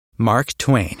Mark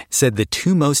Twain said the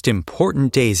two most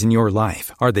important days in your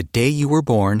life are the day you were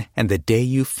born and the day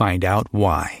you find out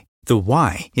why. The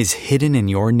why is hidden in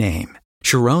your name.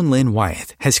 Sharón Lynn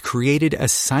Wyeth has created a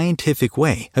scientific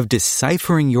way of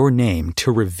deciphering your name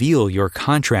to reveal your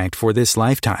contract for this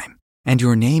lifetime. And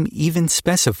your name even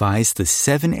specifies the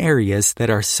 7 areas that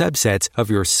are subsets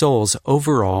of your soul's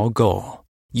overall goal.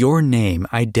 Your name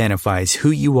identifies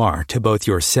who you are to both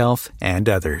yourself and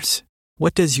others.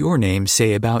 What does your name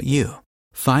say about you?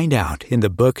 Find out in the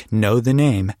book Know the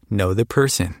Name, Know the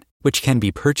Person, which can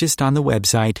be purchased on the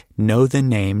website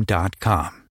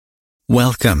knowthename.com.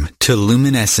 Welcome to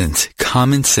Luminescence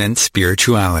Common Sense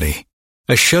Spirituality,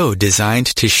 a show designed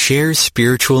to share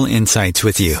spiritual insights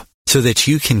with you so that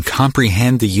you can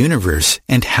comprehend the universe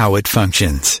and how it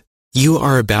functions. You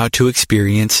are about to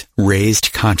experience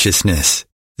raised consciousness.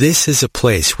 This is a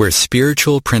place where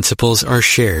spiritual principles are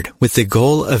shared with the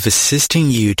goal of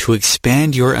assisting you to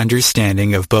expand your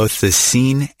understanding of both the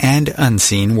seen and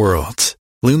unseen worlds.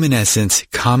 Luminescence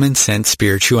Common Sense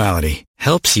Spirituality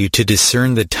helps you to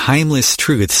discern the timeless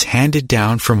truths handed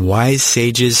down from wise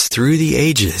sages through the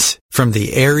ages, from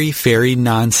the airy-fairy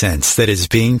nonsense that is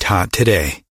being taught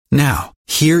today. Now,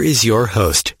 here is your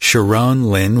host, Sharón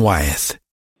Lynn Wyeth.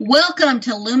 Welcome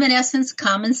to Luminescence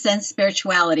Common Sense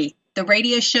Spirituality, the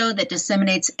radio show that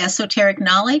disseminates esoteric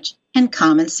knowledge and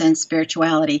common sense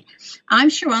spirituality. I'm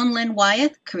Sharón Lynn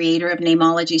Wyeth, creator of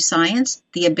namology science,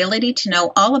 the ability to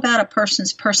know all about a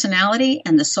person's personality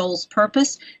and the soul's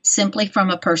purpose simply from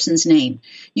a person's name.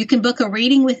 You can book a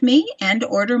reading with me and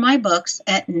order my books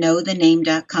at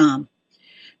knowthename.com.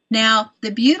 Now,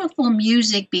 the beautiful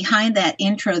music behind that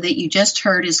intro that you just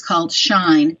heard is called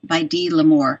Shine by Dee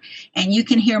L'Amour. And you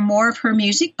can hear more of her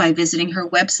music by visiting her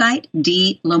website,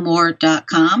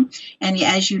 deelamour.com. And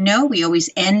as you know, we always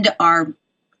end our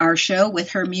show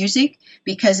with her music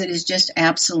because it is just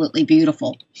absolutely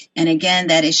beautiful. And again,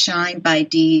 that is Shine by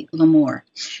Dee L'Amour.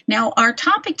 Now, our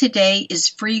topic today is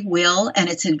free will and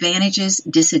its advantages,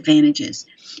 disadvantages.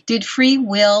 Did free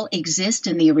will exist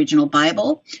in the original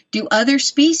Bible? Do other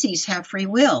species have free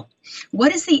will?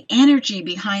 What is the energy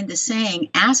behind the saying,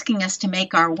 asking us to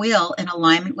make our will in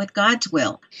alignment with God's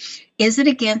will? Is it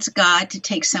against God to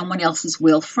take someone else's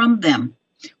will from them?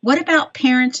 What about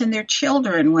parents and their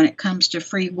children when it comes to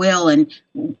free will and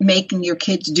making your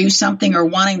kids do something or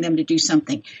wanting them to do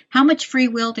something? How much free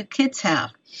will do kids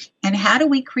have? And how do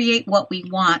we create what we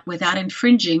want without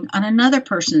infringing on another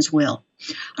person's will?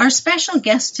 Our special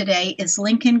guest today is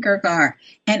Lincoln Gregar,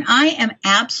 and I am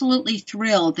absolutely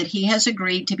thrilled that he has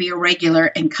agreed to be a regular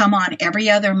and come on every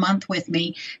other month with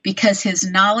me because his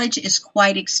knowledge is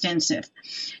quite extensive.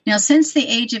 Now, since the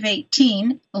age of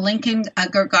 18, Lincoln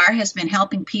Gregar has been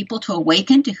helping people to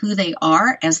awaken to who they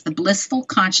are as the blissful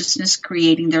consciousness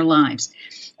creating their lives.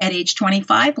 At age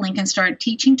 25, Lincoln started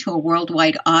teaching to a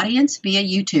worldwide audience via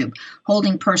YouTube,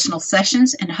 holding personal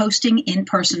sessions and hosting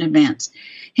in-person events.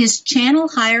 His channel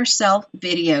Higher Self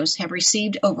videos have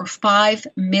received over 5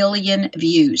 million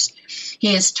views.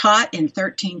 He has taught in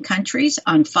 13 countries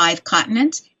on 5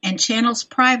 continents and channels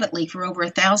privately for over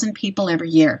 1,000 people every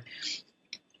year.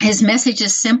 His message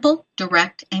is simple,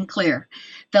 direct, and clear.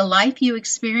 The life you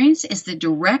experience is the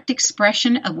direct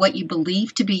expression of what you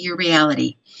believe to be your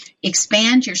reality.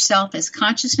 Expand yourself as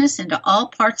consciousness into all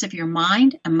parts of your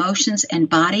mind, emotions, and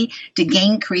body to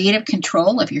gain creative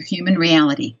control of your human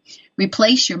reality.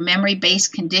 Replace your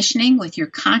memory-based conditioning with your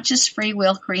conscious free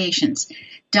will creations.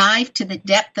 Dive to the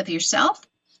depth of yourself,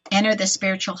 enter the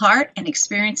spiritual heart, and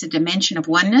experience a dimension of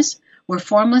oneness where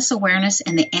formless awareness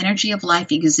and the energy of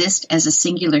life exist as a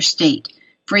singular state,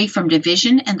 free from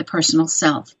division and the personal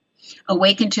self.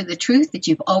 Awaken to the truth that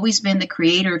you've always been the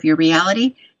creator of your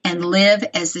reality and live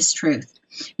as this truth.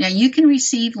 Now, you can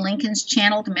receive Lincoln's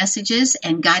channeled messages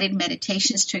and guided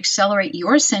meditations to accelerate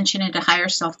your ascension into higher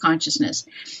self-consciousness.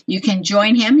 You can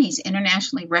join him. He's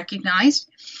internationally recognized,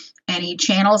 and he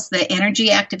channels the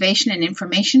energy activation and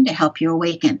information to help you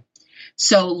awaken.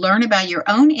 So learn about your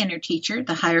own inner teacher,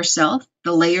 the higher self,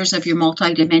 the layers of your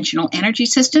multidimensional energy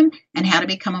system, and how to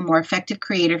become a more effective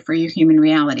creator for your human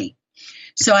reality.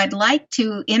 So I'd like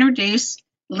to introduce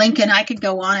Lincoln. I could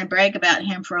go on and brag about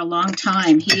him for a long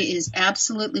time. He is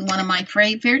absolutely one of my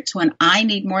favorites when I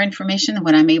need more information than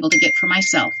what I'm able to get for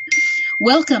myself.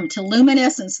 Welcome to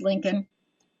Luminescence, Lincoln.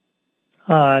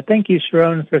 Thank you,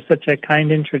 Sharón, for such a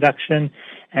kind introduction.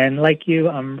 And like you,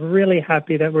 I'm really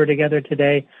happy that we're together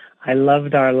today. I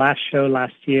loved our last show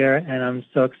last year, and I'm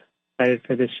so excited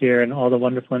for this year and all the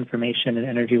wonderful information and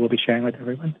energy we'll be sharing with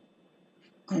everyone.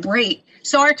 Great.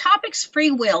 So our topic's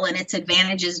free will and its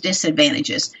advantages,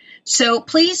 disadvantages. So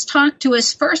please talk to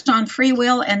us first on free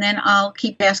will, and then I'll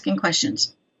keep asking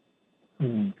questions.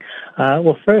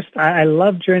 Well, first, I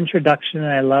loved your introduction,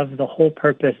 and I love the whole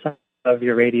purpose of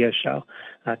your radio show.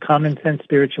 Common sense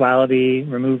spirituality,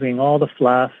 removing all the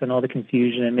fluff and all the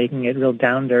confusion and making it real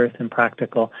down to earth and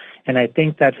practical. And I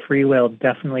think that free will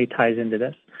definitely ties into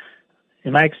this.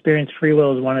 In my experience, free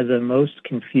will is one of the most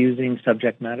confusing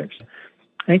subject matters.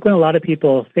 I think when a lot of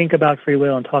people think about free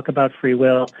will and talk about free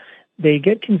will, they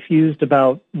get confused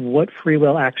about what free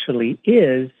will actually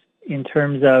is in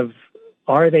terms of,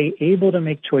 are they able to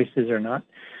make choices or not?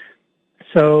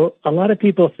 So a lot of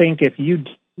people think if you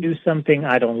do something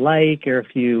I don't like, or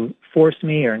if you force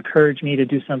me or encourage me to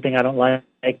do something I don't like,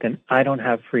 then I don't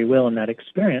have free will in that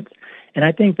experience. And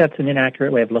I think that's an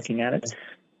inaccurate way of looking at it.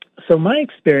 So my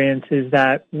experience is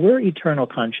that we're eternal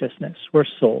consciousness, we're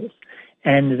souls,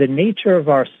 and the nature of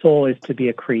our soul is to be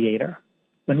a creator.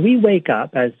 When we wake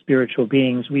up as spiritual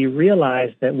beings, we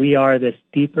realize that we are this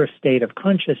deeper state of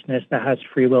consciousness that has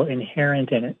free will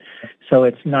inherent in it. So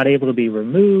it's not able to be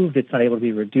removed, it's not able to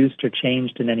be reduced or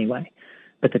changed in any way.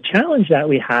 But the challenge that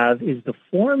we have is the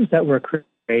forms that we're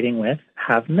creating with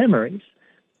have memories.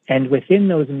 And within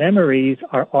those memories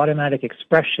are automatic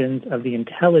expressions of the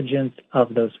intelligence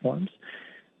of those forms.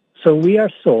 So we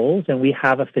are souls and we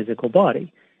have a physical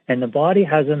body. And the body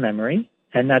has a memory,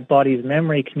 and that body's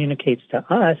memory communicates to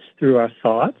us through our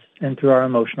thoughts and through our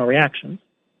emotional reactions.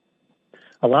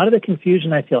 A lot of the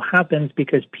confusion I feel happens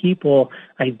because people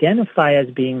identify as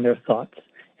being their thoughts,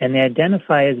 and they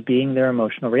identify as being their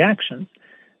emotional reactions.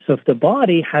 So if the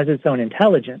body has its own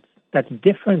intelligence that's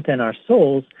different than our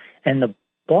souls, and the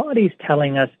body's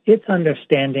telling us its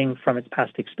understanding from its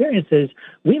past experiences,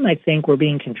 we might think we're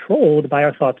being controlled by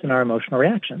our thoughts and our emotional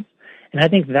reactions. And I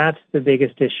think that's the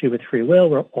biggest issue with free will,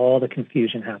 where all the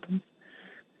confusion happens.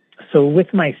 So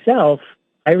with myself,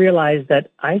 I realized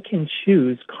that I can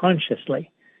choose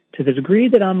consciously. To the degree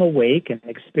that I'm awake and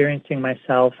experiencing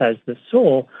myself as the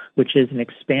soul, which is an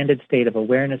expanded state of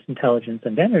awareness, intelligence,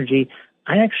 and energy,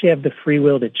 I actually have the free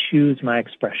will to choose my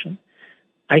expression.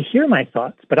 I hear my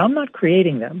thoughts, but I'm not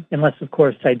creating them, unless, of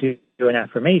course, I do an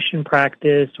affirmation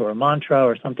practice or a mantra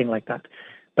or something like that.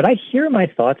 But I hear my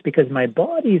thoughts because my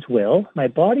body's will, my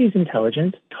body's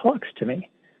intelligence talks to me.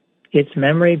 Its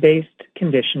memory-based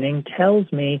conditioning tells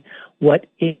me what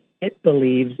it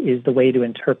believes is the way to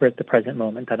interpret the present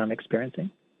moment that I'm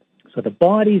experiencing. So the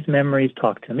body's memories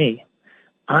talk to me.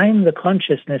 I'm the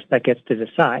consciousness that gets to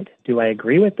decide. Do I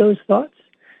agree with those thoughts?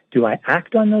 Do I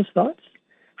act on those thoughts?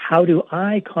 How do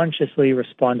I consciously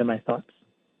respond to my thoughts?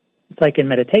 It's like in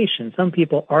meditation. Some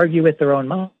people argue with their own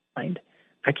mind.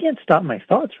 I can't stop my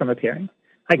thoughts from appearing.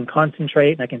 I can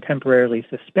concentrate and I can temporarily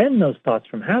suspend those thoughts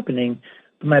from happening,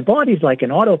 but my body's like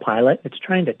an autopilot. It's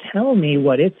trying to tell me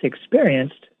what it's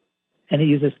experienced, and it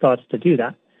uses thoughts to do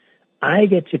that. I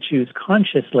get to choose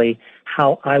consciously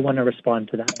how I want to respond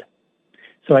to that.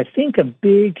 So I think a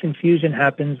big confusion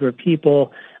happens where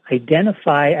people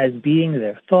identify as being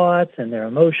their thoughts and their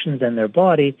emotions and their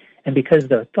body, and because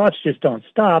the thoughts just don't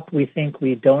stop, we think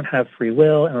we don't have free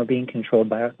will and we're being controlled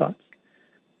by our thoughts.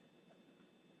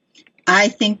 I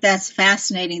think that's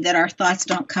fascinating that our thoughts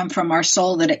don't come from our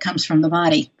soul, that it comes from the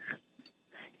body.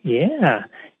 Yeah,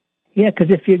 because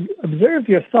if you observe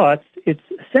your thoughts, it's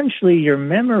essentially your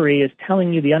memory is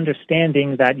telling you the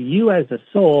understanding that you as a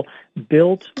soul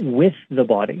built with the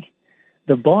body.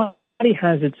 The body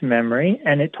has its memory,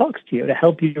 and it talks to you to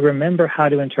help you remember how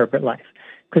to interpret life.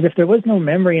 Because if there was no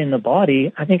memory in the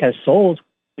body, I think as souls,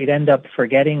 we'd end up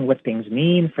forgetting what things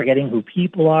mean, forgetting who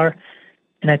people are.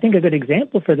 And I think a good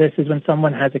example for this is when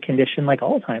someone has a condition like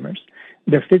Alzheimer's.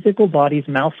 Their physical body's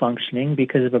malfunctioning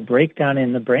because of a breakdown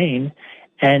in the brain,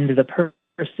 and the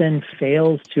person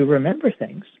fails to remember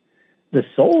things. The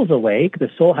soul's awake. The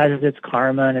soul has its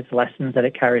karma and its lessons that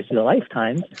it carries through the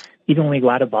lifetimes. Even when we go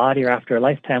out of body or after a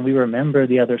lifetime, we remember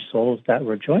the other souls that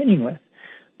we're joining with.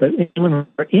 But when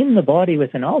we're in the body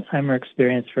with an Alzheimer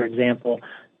experience, for example,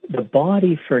 the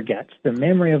body forgets. The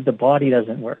memory of the body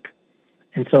doesn't work.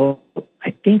 And so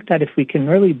I think that if we can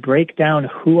really break down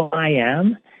who I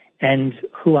am and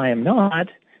who I am not,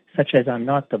 such as I'm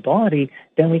not the body,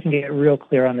 then we can get real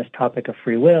clear on this topic of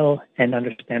free will and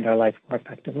understand our life more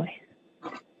effectively.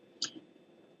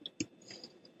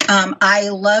 I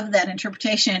love that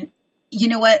interpretation. You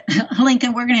know what,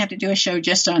 Lincoln, we're going to have to do a show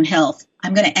just on health.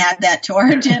 I'm going to add that to our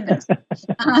agenda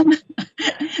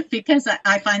because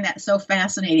I find that so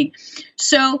fascinating.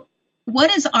 So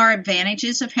what is our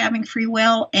advantages of having free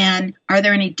will, and are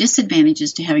there any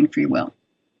disadvantages to having free will?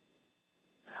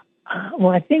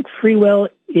 Well, I think free will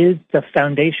is the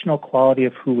foundational quality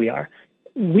of who we are.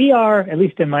 We are, at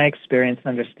least in my experience,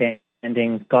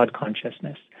 understanding God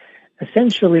consciousness.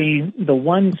 Essentially, the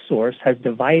one source has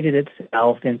divided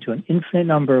itself into an infinite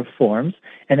number of forms,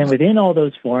 and then within all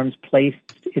those forms placed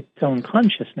its own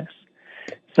consciousness.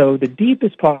 So the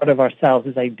deepest part of ourselves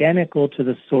is identical to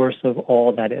the source of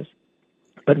all that is.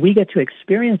 But we get to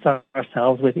experience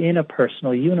ourselves within a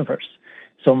personal universe.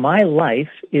 So my life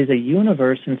is a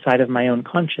universe inside of my own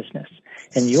consciousness,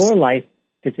 and your life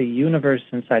is a universe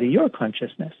inside of your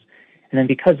consciousness. And then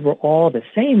because we're all the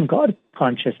same God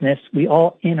consciousness, we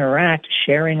all interact,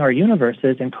 sharing our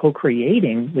universes and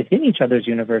co-creating within each other's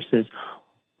universes,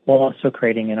 while also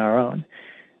creating in our own.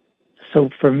 So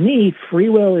for me, free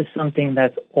will is something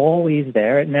that's always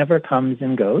there. It never comes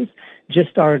and goes.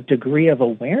 Just our degree of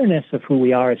awareness of who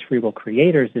we are as free will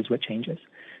creators is what changes.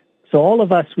 So all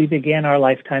of us, we began our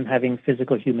lifetime having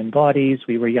physical human bodies.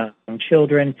 We were young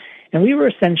children, and we were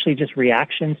essentially just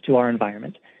reactions to our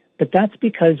environment. But that's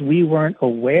because we weren't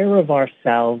aware of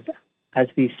ourselves as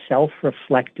these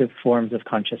self-reflective forms of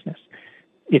consciousness.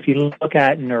 If you look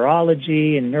at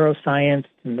neurology and neuroscience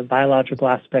and the biological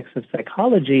aspects of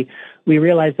psychology, we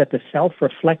realize that the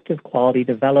self-reflective quality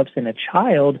develops in a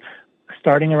child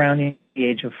starting around the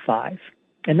age of 5.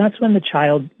 And that's when the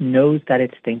child knows that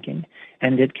it's thinking,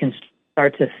 and it can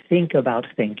start to think about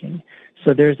thinking.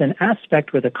 So there's an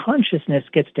aspect where the consciousness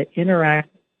gets to interact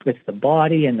with the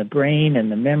body and the brain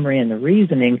and the memory and the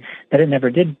reasoning that it never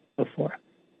did before.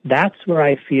 That's where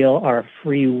I feel our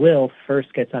free will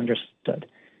first gets understood.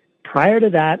 Prior to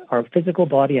that, our physical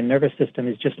body and nervous system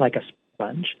is just like a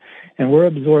sponge, and we're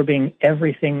absorbing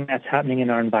everything that's happening in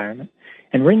our environment.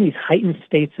 And we're in these heightened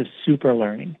states of super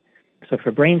learning. So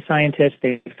for brain scientists,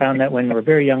 they found that when we're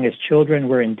very young as children,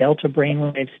 we're in delta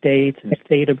brainwave states and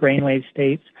theta brainwave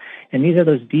states. And these are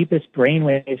those deepest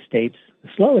brainwave states, the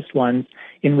slowest ones,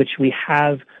 in which we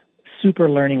have super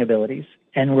learning abilities.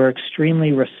 And we're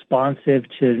extremely responsive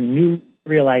to new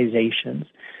realizations.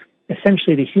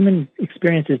 Essentially, the human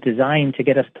experience is designed to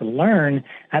get us to learn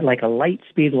at like a light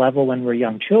speed level when we're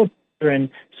young children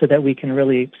so that we can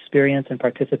really experience and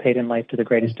participate in life to the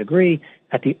greatest degree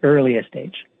at the earliest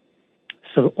age.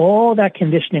 So all that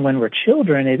conditioning when we're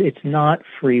children, it's not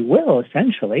free will,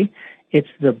 essentially. It's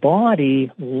the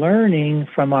body learning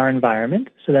from our environment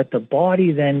so that the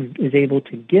body then is able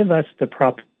to give us the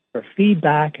proper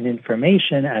feedback and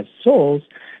information as souls,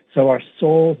 so our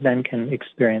soul then can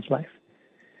experience life.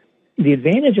 The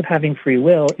advantage of having free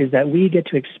will is that we get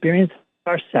to experience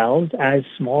ourselves as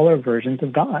smaller versions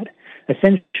of God.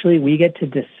 Essentially, we get to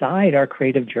decide our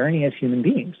creative journey as human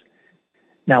beings.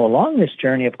 Now, along this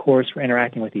journey, of course, we're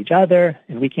interacting with each other,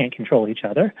 and we can't control each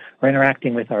other. We're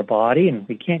interacting with our body, and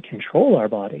we can't control our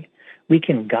body. We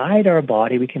can guide our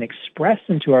body, we can express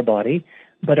into our body,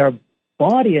 but our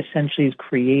body essentially is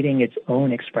creating its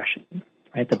own expression,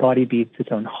 right? The body beats its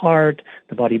own heart,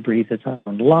 the body breathes its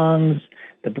own lungs,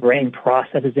 the brain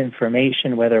processes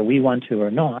information whether we want to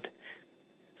or not.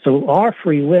 So our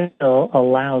free will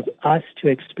allows us to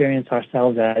experience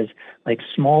ourselves as like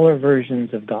smaller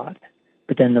versions of God.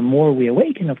 But then the more we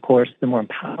awaken, of course, the more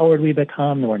empowered we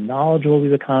become, the more knowledgeable we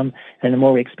become, and the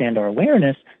more we expand our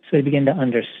awareness, so we begin to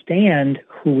understand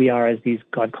who we are as these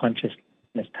God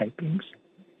consciousness type beings.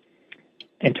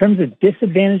 In terms of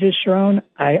disadvantages, Sharón,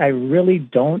 I really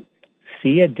don't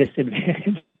see a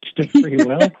disadvantage to free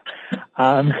will.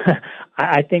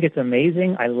 I think it's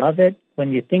amazing. I love it.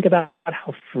 When you think about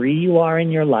how free you are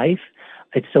in your life,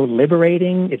 it's so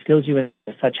liberating. It fills you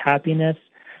with such happiness.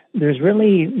 There's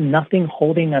really nothing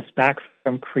holding us back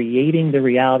from creating the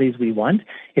realities we want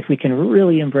if we can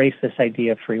really embrace this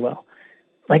idea of free will.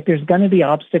 Like, there's going to be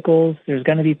obstacles. There's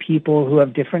going to be people who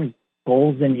have different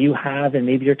goals than you have, and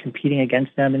maybe you're competing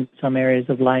against them in some areas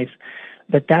of life.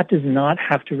 But that does not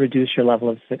have to reduce your level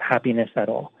of happiness at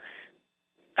all.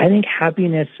 I think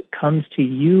happiness comes to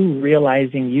you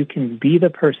realizing you can be the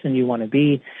person you want to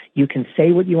be. You can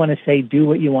say what you want to say, do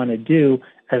what you want to do,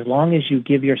 as long as you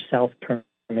give yourself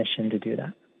permission to do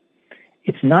that.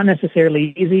 It's not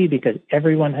necessarily easy because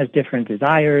everyone has different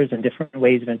desires and different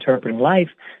ways of interpreting life,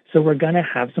 so we're going to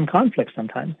have some conflict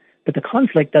sometime. But the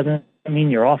conflict doesn't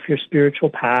mean you're off your spiritual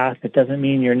path. It doesn't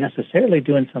mean you're necessarily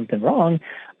doing something wrong.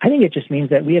 I think it just means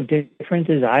that we have different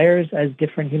desires as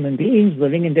different human beings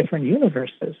living in different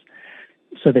universes.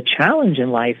 So the challenge in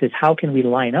life is how can we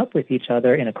line up with each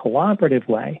other in a cooperative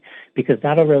way, because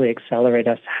that'll really accelerate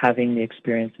us having the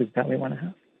experiences that we want to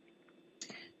have.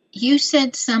 You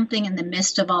said something in the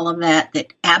midst of all of that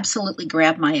that absolutely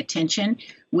grabbed my attention,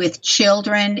 with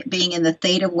children being in the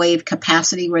theta wave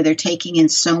capacity where they're taking in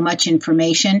so much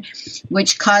information,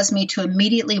 which caused me to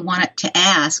immediately want to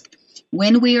ask,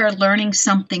 when we are learning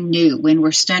something new, when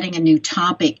we're studying a new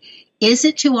topic, is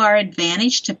it to our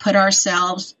advantage to put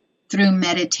ourselves through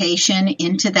meditation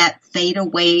into that theta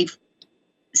wave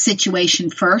situation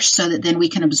first so that then we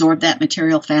can absorb that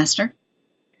material faster?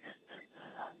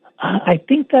 I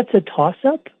think that's a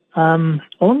toss-up,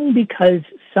 only because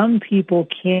some people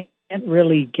can't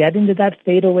really get into that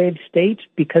theta wave state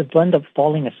because they'll end up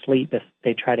falling asleep if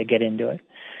they try to get into it.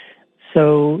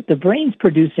 So the brain's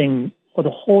producing the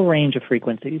whole range of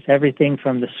frequencies, everything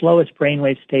from the slowest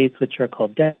brainwave states, which are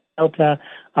called delta,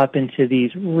 up into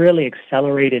these really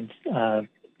accelerated,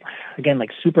 again, like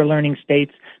super learning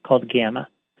states called gamma.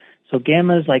 So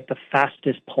gamma is like the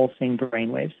fastest pulsing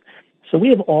brainwaves. So we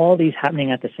have all these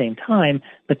happening at the same time,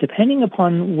 but depending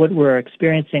upon what we're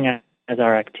experiencing as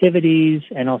our activities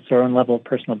and also our own level of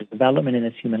personal development in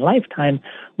this human lifetime,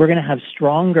 we're going to have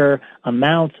stronger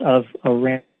amounts of a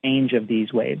range of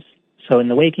these waves. So in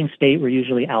the waking state, we're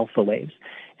usually alpha waves.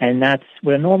 And that's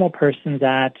where a normal person's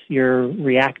at. You're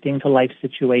reacting to life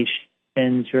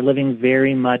situations. You're living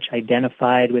very much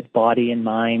identified with body and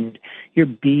mind. You're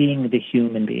being the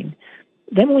human being.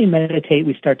 Then when we meditate,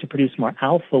 we start to produce more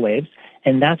alpha waves,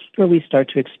 and that's where we start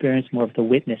to experience more of the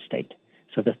witness state.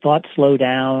 So the thoughts slow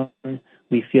down.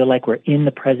 We feel like we're in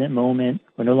the present moment.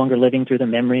 We're no longer living through the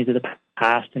memories of the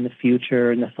past and the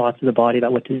future and the thoughts of the body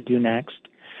about what to do next.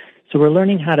 So we're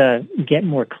learning how to get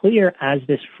more clear as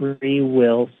this free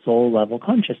will soul level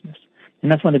consciousness. And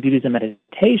that's one of the beauties of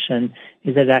meditation,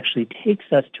 is that it actually takes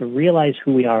us to realize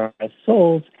who we are as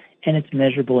souls, and it's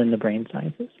measurable in the brain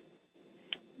sciences.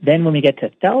 Then when we get to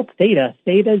theta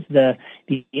is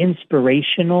the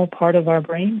inspirational part of our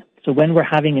brain. So when we're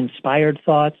having inspired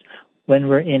thoughts, when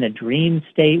we're in a dream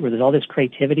state where there's all this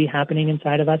creativity happening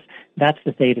inside of us, that's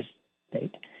the theta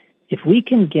state. If we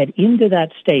can get into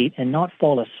that state and not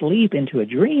fall asleep into a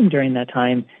dream during that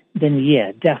time, then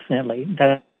yeah, definitely.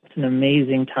 That's an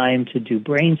amazing time to do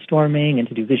brainstorming and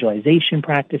to do visualization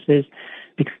practices,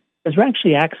 because we're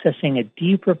actually accessing a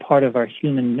deeper part of our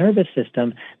human nervous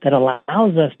system that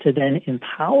allows us to then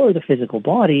empower the physical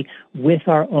body with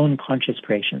our own conscious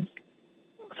creations.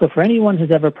 So for anyone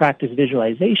who's ever practiced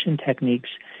visualization techniques,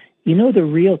 you know the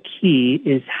real key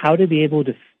is how to be able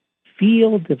to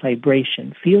feel the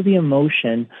vibration, feel the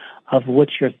emotion of what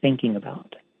you're thinking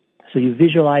about. So you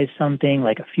visualize something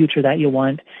like a future that you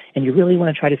want, and you really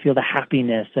want to try to feel the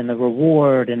happiness and the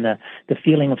reward and the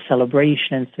feeling of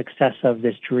celebration and success of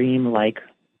this dream-like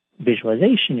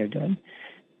visualization you're doing.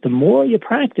 The more you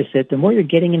practice it, the more you're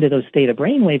getting into those theta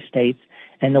brainwave states,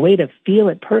 and the way to feel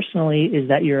it personally is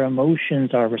that your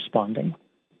emotions are responding.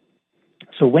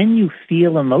 So when you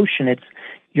feel emotion,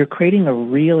 you're creating a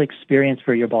real experience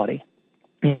for your body.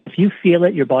 If you feel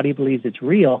it, your body believes it's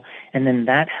real, and then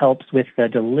that helps with the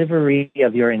delivery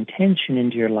of your intention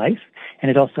into your life, and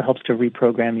it also helps to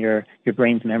reprogram your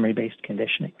brain's memory-based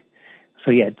conditioning. So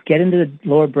yeah, get into the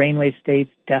lower brainwave states,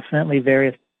 definitely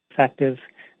very effective.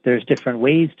 There's different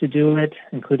ways to do it,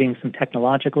 including some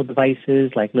technological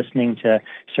devices like listening to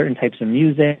certain types of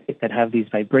music that have these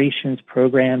vibrations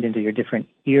programmed into your different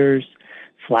ears,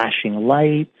 flashing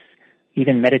lights,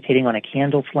 even meditating on a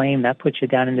candle flame, that puts you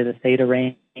down into the theta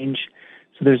range.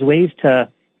 So there's ways to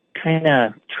kind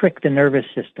of trick the nervous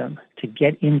system to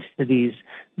get into these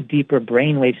deeper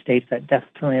brainwave states that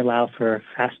definitely allow for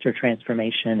faster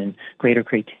transformation and greater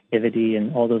creativity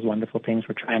and all those wonderful things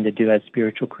we're trying to do as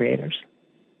spiritual creators.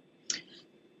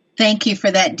 Thank you for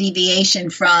that deviation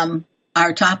from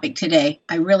our topic today.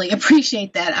 I really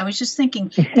appreciate that. I was just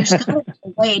thinking there's got to be a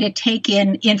way to take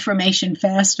in information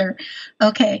faster.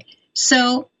 Okay.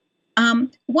 So,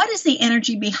 what is the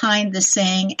energy behind the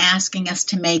saying, asking us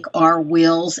to make our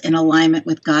wills in alignment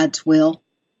with God's will?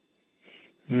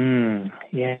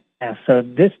 Yeah. So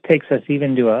this takes us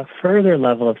even to a further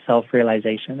level of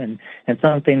self-realization and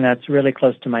something that's really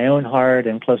close to my own heart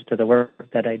and close to the work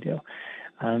that I do.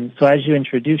 So as you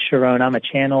introduced, Sharón, I'm a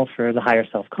channel for the higher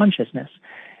self-consciousness.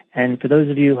 And for those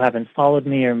of you who haven't followed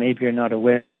me, or maybe you're not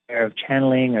aware of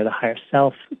channeling or the higher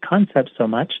self concept so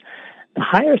much, the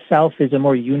higher self is a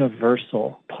more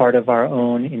universal part of our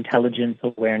own intelligence,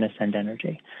 awareness, and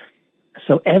energy.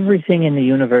 So everything in the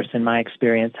universe, in my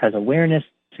experience, has awareness,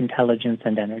 intelligence,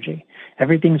 and energy.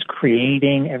 Everything's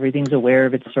creating, everything's aware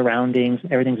of its surroundings,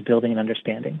 everything's building and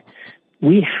understanding.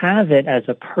 We have it as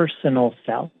a personal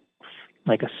self,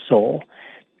 like a soul.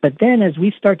 But then as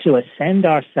we start to ascend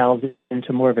ourselves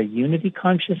into more of a unity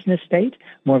consciousness state,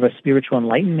 more of a spiritual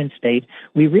enlightenment state,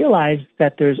 we realize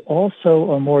that there's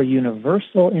also a more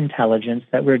universal intelligence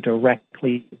that we're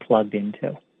directly plugged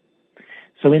into.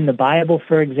 So in the Bible,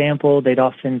 for example, they'd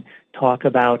often talk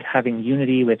about having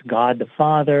unity with God the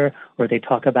Father, or they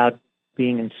talk about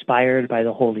being inspired by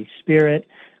the Holy Spirit.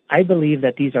 I believe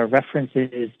that these are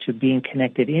references to being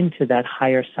connected into that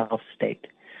higher self state.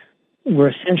 we're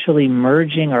essentially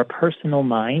merging our personal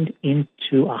mind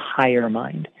into a higher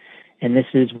mind. And this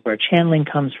is where channeling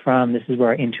comes from. This is where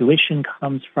our intuition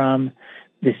comes from.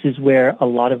 This is where a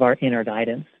lot of our inner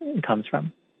guidance comes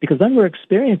from. Because when we're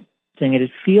experiencing it,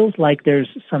 it feels like there's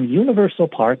some universal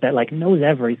part that like knows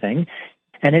everything,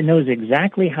 and it knows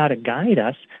exactly how to guide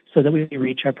us so that we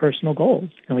reach our personal goals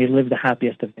and we live the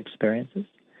happiest of experiences.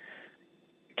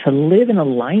 To live in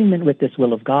alignment with this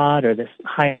will of God or this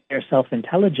higher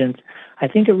self-intelligence, I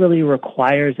think it really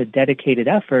requires a dedicated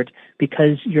effort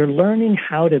because you're learning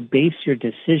how to base your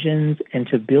decisions and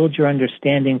to build your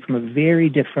understanding from a very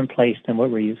different place than what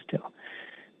we're used to.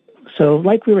 So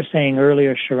like we were saying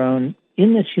earlier, Sharón,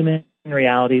 in this human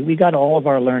reality, we got all of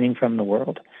our learning from the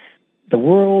world. The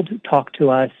world talked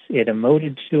to us, it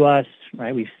emoted to us,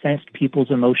 right? We sensed people's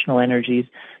emotional energies.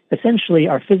 Essentially,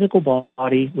 our physical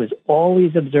body was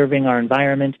always observing our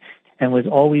environment and was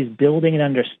always building an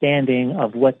understanding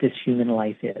of what this human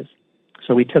life is.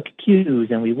 So we took cues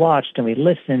and we watched and we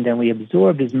listened and we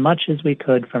absorbed as much as we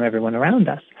could from everyone around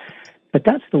us. But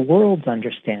that's the world's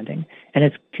understanding, and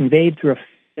it's conveyed through a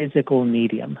physical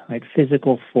medium, right?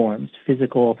 Physical forms,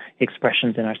 physical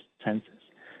expressions in our senses.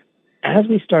 As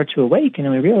we start to awaken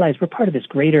and we realize we're part of this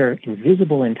greater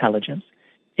invisible intelligence,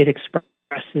 it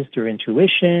expresses through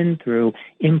intuition, through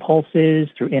impulses,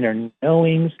 through inner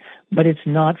knowings, but it's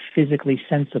not physically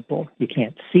sensible. You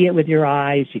can't see it with your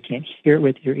eyes, you can't hear it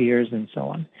with your ears, and so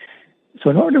on.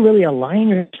 So in order to really align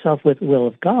yourself with the will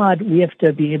of God, we have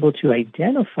to be able to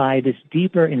identify this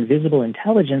deeper invisible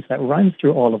intelligence that runs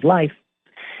through all of life,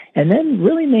 and then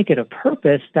really make it a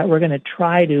purpose that we're going to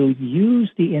try to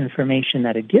use the information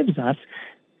that it gives us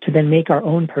to then make our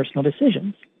own personal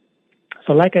decisions.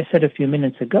 So like I said a few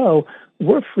minutes ago,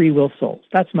 we're free will souls.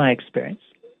 That's my experience.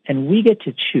 And we get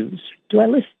to choose. Do I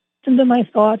listen to my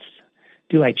thoughts?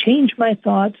 Do I change my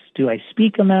thoughts? Do I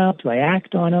speak them out? Do I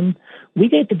act on them? We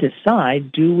get to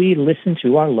decide, do we listen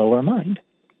to our lower mind?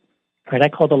 Right? I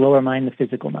call the lower mind the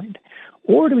physical mind.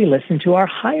 Or do we listen to our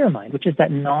higher mind, which is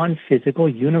that non-physical,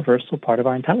 universal part of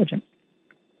our intelligence?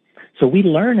 So we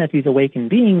learn as these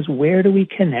awakened beings, where do we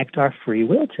connect our free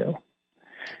will to?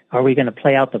 Are we going to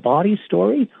play out the body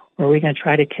story, or are we going to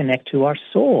try to connect to our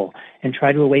soul and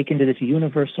try to awaken to this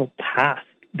universal path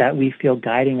that we feel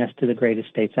guiding us to the greatest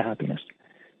states of happiness?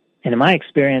 And in my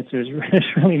experience, there's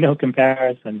really no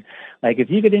comparison. Like if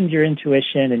you get into your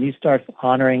intuition and you start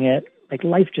honoring it, like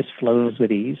life just flows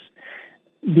with ease.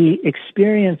 The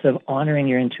experience of honoring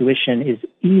your intuition is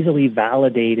easily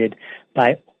validated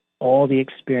by all the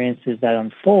experiences that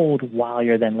unfold while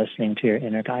you're then listening to your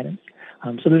inner guidance.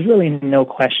 So there's really no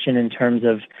question in terms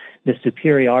of the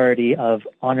superiority of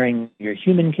honoring your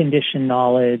human condition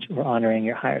knowledge or honoring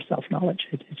your higher self knowledge.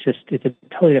 It's a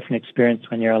totally different experience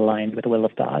when you're aligned with the will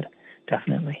of God,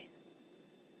 definitely.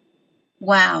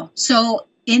 Wow. So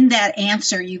in that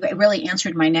answer, you really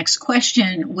answered my next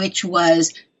question, which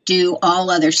was, do all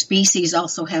other species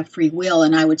also have free will?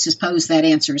 And I would suppose that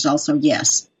answer is also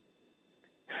yes.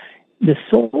 The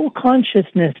soul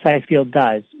consciousness, I feel,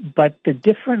 does, but the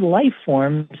different life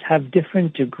forms have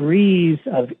different degrees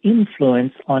of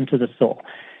influence onto the soul.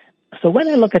 So when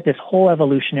I look at this whole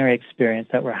evolutionary experience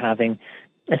that we're having,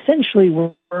 essentially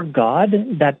we're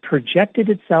God that projected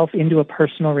itself into a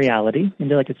personal reality,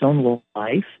 into like its own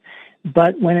life.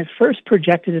 But when it first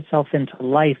projected itself into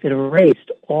life, it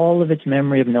erased all of its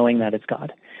memory of knowing that it's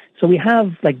God. So we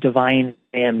have like divine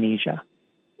amnesia.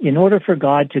 In order for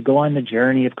God to go on the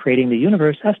journey of creating the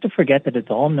universe, it has to forget that it's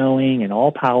all-knowing and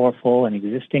all-powerful and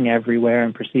existing everywhere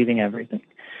and perceiving everything.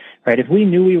 Right? If we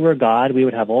knew we were God, we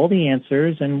would have all the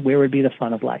answers, and where would be the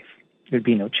fun of life? There'd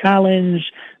be no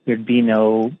challenge. There'd be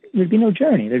no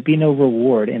journey. There'd be no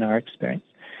reward in our experience.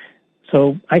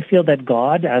 So I feel that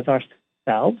God, as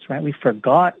ourselves, right? We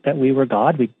forgot that we were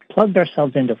God. We plugged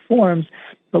ourselves into forms,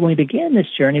 but when we began this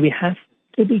journey, we have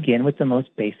to begin with the most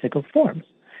basic of forms.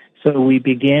 So we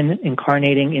begin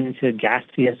incarnating into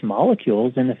gaseous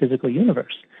molecules in the physical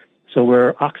universe. So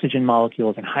we're oxygen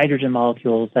molecules and hydrogen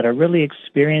molecules that are really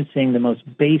experiencing the most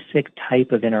basic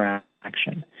type of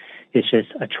interaction. It's just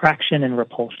attraction and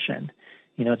repulsion.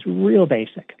 You know, it's real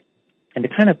basic. And to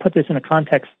kind of put this in a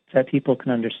context that people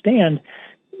can understand,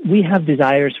 we have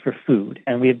desires for food,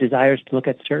 and we have desires to look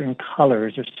at certain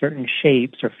colors or certain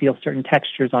shapes or feel certain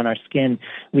textures on our skin.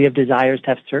 We have desires to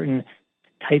have certain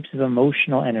types of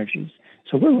emotional energies.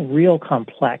 So we're real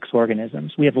complex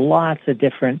organisms. We have lots of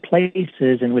different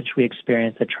places in which we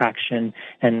experience attraction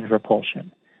and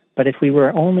repulsion. But if we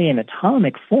were only in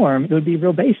atomic form, it would be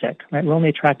real basic, right? We're only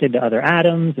attracted to other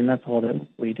atoms, and that's all that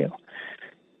we do.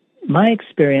 My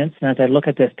experience, and as I look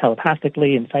at this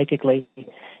telepathically and psychically,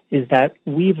 is that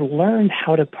we've learned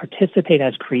how to participate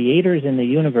as creators in the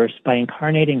universe by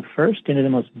incarnating first into the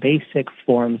most basic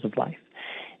forms of life.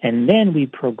 And then we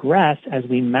progress as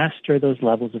we master those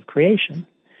levels of creation.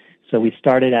 So we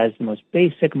started as the most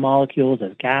basic molecules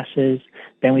of gases.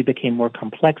 Then we became more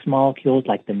complex molecules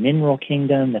like the mineral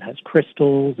kingdom that has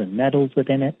crystals and metals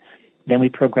within it. Then we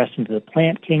progressed into the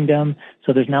plant kingdom.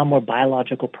 So there's now more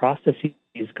biological processes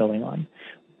going on.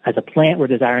 As a plant, we're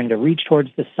desiring to reach towards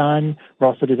the sun. We're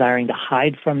also desiring to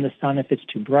hide from the sun if it's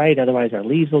too bright. Otherwise, our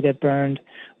leaves will get burned.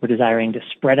 We're desiring to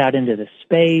spread out into the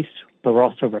space, but we're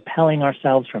also repelling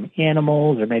ourselves from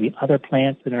animals or maybe other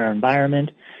plants in our environment.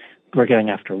 We're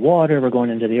going after water. We're going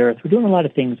into the earth. We're doing a lot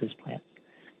of things as plants.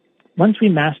 Once we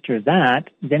master that,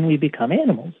 then we become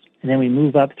animals. And then we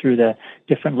move up through the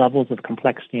different levels of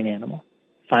complexity in animal.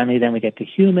 Finally, then we get to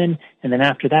human. And then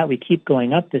after that, we keep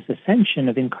going up this ascension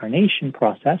of incarnation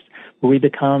process where we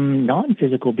become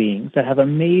non-physical beings that have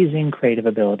amazing creative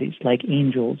abilities like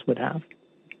angels would have.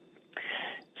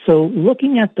 So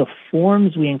looking at the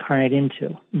forms we incarnate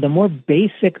into, the more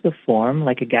basic the form,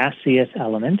 like a gaseous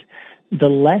element, the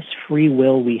less free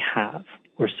will we have,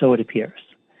 or so it appears.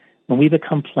 When we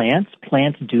become plants,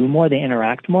 plants do more, they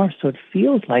interact more, so it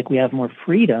feels like we have more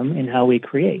freedom in how we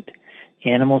create.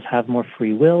 Animals have more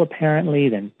free will, apparently,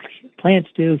 than plants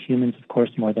do. Humans, of course,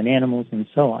 more than animals, and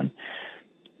so on.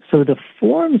 So the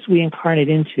forms we incarnate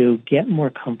into get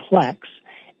more complex,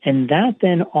 and that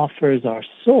then offers our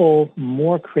soul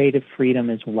more creative freedom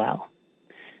as well.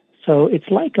 So it's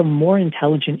like a more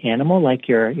intelligent animal, like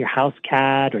your house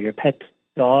cat or your pet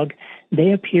dog.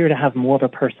 They appear to have more of a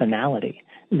personality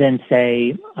than,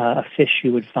 say, a fish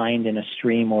you would find in a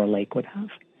stream or a lake would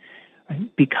have. Right?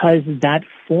 Because that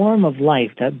form of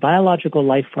life, that biological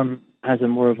life form, has a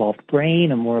more evolved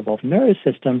brain, a more evolved nervous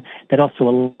system that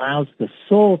also allows the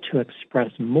soul to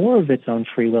express more of its own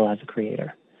free will as a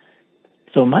creator.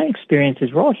 So my experience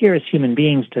is we're all here as human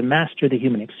beings to master the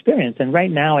human experience. And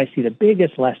right now I see the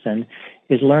biggest lesson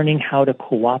is learning how to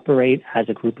cooperate as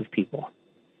a group of people.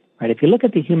 Right? If you look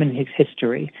at the human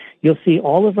history, you'll see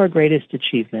all of our greatest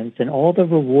achievements and all the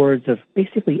rewards of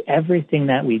basically everything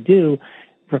that we do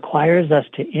requires us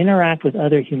to interact with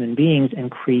other human beings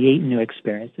and create new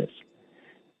experiences.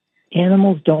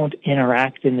 Animals don't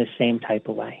interact in the same type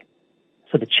of way.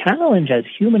 So the challenge as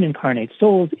human incarnate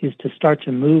souls is to start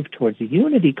to move towards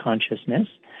unity consciousness,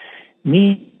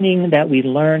 meaning that we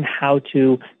learn how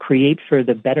to create for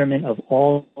the betterment of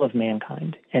all of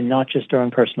mankind and not just our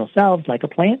own personal selves like a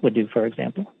plant would do, for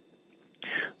example.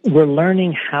 We're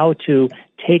learning how to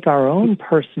take our own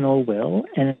personal will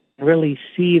and really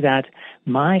see that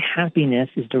my happiness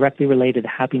is directly related to the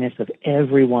happiness of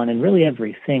everyone and really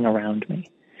everything around me.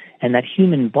 And that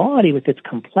human body with its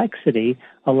complexity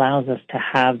allows us to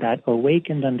have that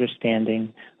awakened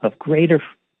understanding of greater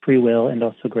free will and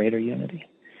also greater unity.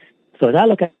 So as I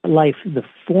look at life, the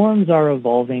forms are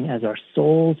evolving as our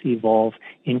souls evolve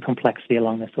in complexity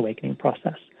along this awakening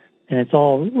process. And it's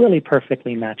all really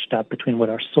perfectly matched up between what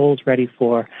our soul's ready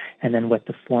for and then what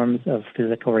the forms of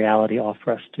physical reality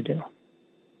offer us to do.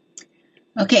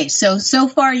 Okay, so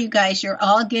far, you guys, you're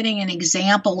all getting an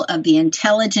example of the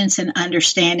intelligence and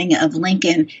understanding of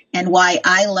Lincoln and why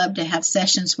I love to have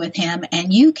sessions with him.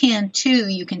 And you can, too.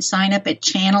 You can sign up at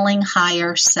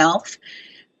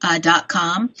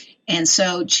channelinghigherself.com. And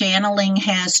so channeling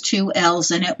has 2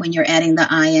 L's in it when you're adding the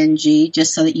ing,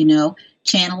 just so that you know,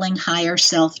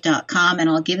 channelinghigherself.com. And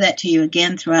I'll give that to you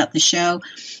again throughout the show.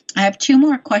 I have 2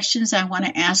 more questions I want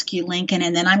to ask you, Lincoln,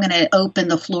 and then I'm going to open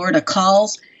the floor to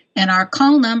calls. And our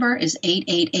call number is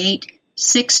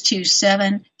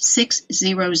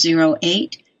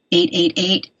 888-627-6008,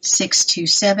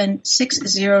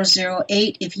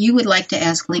 888-627-6008, if you would like to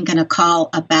ask Lincoln a call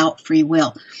about free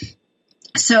will.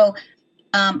 So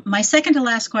my second to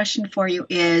last question for you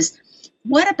is,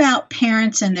 what about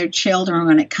parents and their children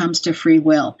when it comes to free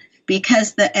will?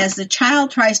 Because as the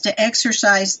child tries to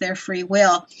exercise their free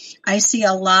will, I see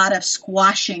a lot of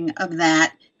squashing of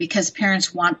that because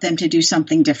parents want them to do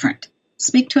something different.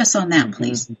 Speak to us on that,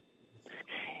 please.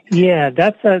 Yeah,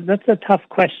 that's a tough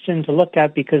question to look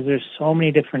at because there's so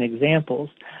many different examples.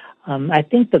 I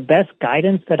think the best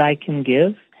guidance that I can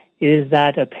give is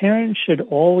that a parent should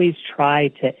always try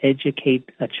to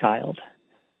educate a child.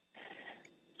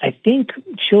 I think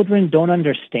children don't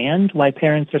understand why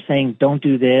parents are saying don't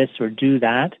do this or do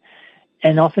that,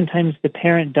 and oftentimes the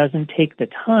parent doesn't take the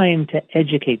time to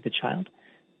educate the child.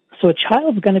 So a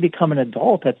child's going to become an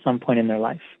adult at some point in their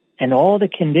life. And all the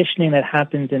conditioning that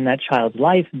happens in that child's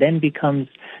life then becomes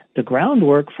the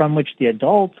groundwork from which the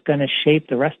adult's going to shape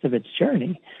the rest of its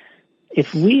journey.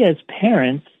 If we as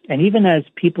parents, and even as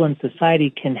people in society,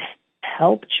 can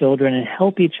help children and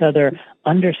help each other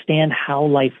understand how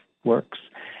life works,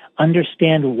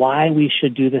 understand why we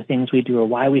should do the things we do or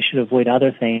why we should avoid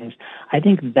other things, I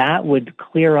think that would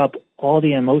clear up all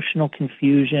the emotional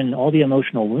confusion, all the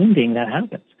emotional wounding that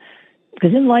happens.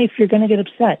 Because in life, you're going to get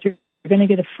upset. You're going to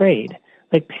get afraid.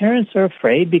 Like, parents are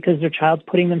afraid because their child's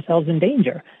putting themselves in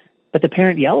danger. But the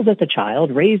parent yells at the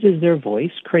child, raises their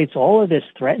voice, creates all of this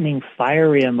threatening,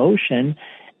 fiery emotion,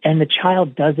 and the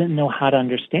child doesn't know how to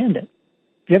understand it.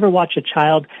 If you ever watch a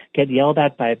child get yelled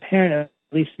at by a parent, at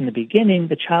least in the beginning,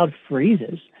 the child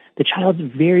freezes. The child's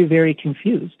very, very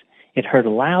confused. It heard a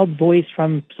loud voice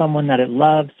from someone that it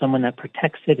loves, someone that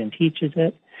protects it and teaches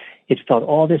it. It felt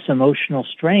all this emotional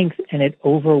strength, and it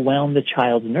overwhelmed the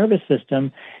child's nervous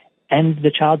system and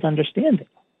the child's understanding.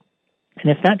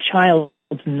 And if that child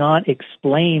not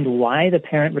explained why the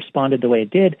parent responded the way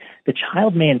it did, the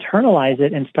child may internalize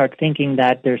it and start thinking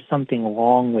that there's something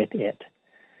wrong with it.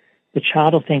 The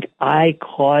child will think, I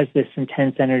caused this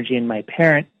intense energy in my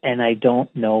parent, and I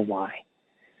don't know why.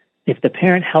 If the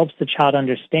parent helps the child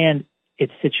understand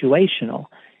it's situational,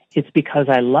 it's because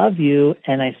I love you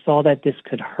and I saw that this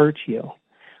could hurt you.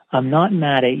 I'm not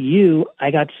mad at you.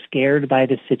 I got scared by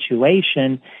the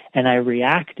situation and I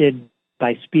reacted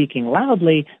by speaking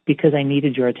loudly because I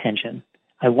needed your attention.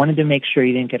 I wanted to make sure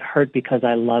you didn't get hurt because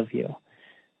I love you.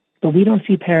 But we don't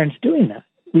see parents doing that.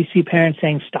 We see parents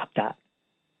saying, stop that,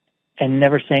 and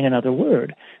never saying another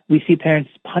word. We see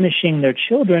parents punishing their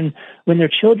children when their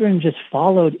children just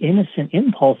followed innocent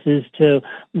impulses to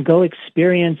go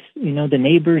experience, the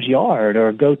neighbor's yard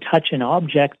or go touch an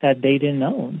object that they didn't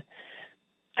own.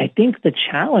 I think the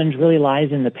challenge really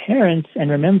lies in the parents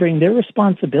and remembering their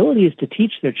responsibility is to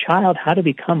teach their child how to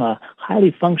become a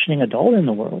highly functioning adult in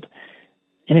the world.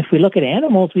 And if we look at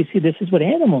animals, we see this is what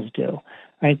animals do,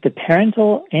 right? The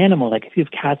parental animal, like if you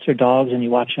have cats or dogs and you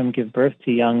watch them give birth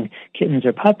to young kittens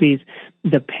or puppies,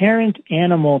 the parent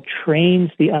animal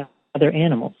trains the other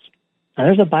animals. Now,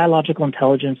 there's a biological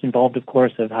intelligence involved, of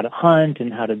course, of how to hunt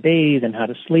and how to bathe and how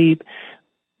to sleep.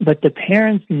 But the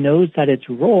parent knows that its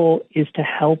role is to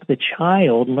help the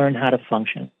child learn how to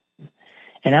function.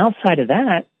 And outside of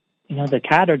that, the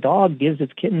cat or dog gives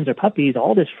its kittens or puppies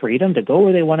all this freedom to go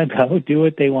where they want to go, do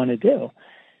what they want to do.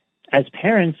 As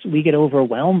parents, we get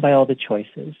overwhelmed by all the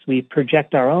choices. We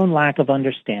project our own lack of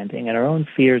understanding and our own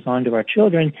fears onto our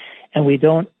children, and we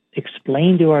don't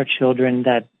explain to our children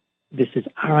that this is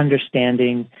our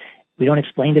understanding. We don't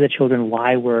explain to the children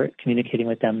why we're communicating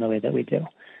with them the way that we do.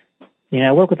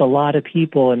 I work with a lot of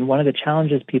people, and one of the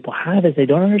challenges people have is they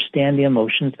don't understand the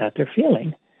emotions that they're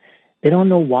feeling. They don't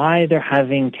know why they're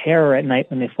having terror at night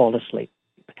when they fall asleep.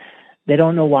 They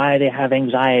don't know why they have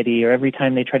anxiety, or every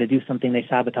time they try to do something, they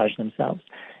sabotage themselves.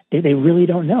 They really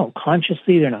don't know.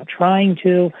 Consciously, they're not trying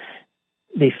to.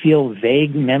 They feel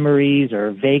vague memories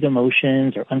or vague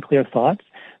emotions or unclear thoughts,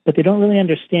 but they don't really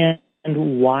understand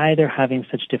why they're having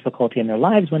such difficulty in their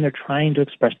lives when they're trying to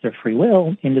express their free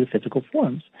will into the physical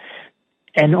forms.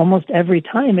 And almost every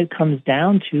time it comes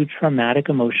down to traumatic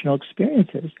emotional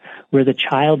experiences where the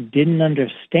child didn't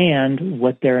understand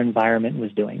what their environment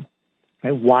was doing.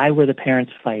 Right? Why were the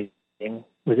parents fighting?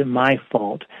 Was it my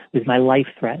fault? Was my life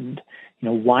threatened?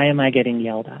 Why am I getting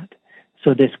yelled at?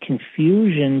 So this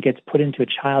confusion gets put into a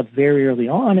child very early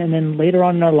on, and then later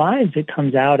on in our lives it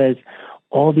comes out as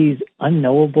all these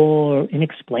unknowable or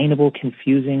inexplainable,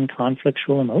 confusing,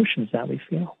 conflictual emotions that we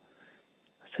feel.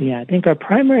 So I think our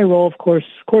primary role, of course,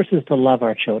 is to love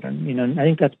our children. I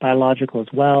think that's biological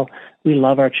as well. We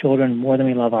love our children more than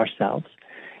we love ourselves.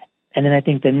 And then I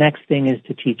think the next thing is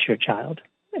to teach your child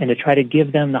and to try to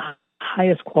give them the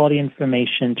highest quality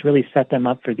information to really set them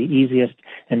up for the easiest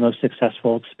and most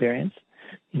successful experience.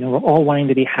 We're all wanting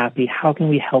to be happy. How can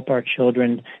we help our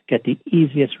children get the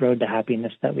easiest road to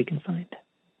happiness that we can find?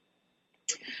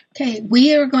 Okay,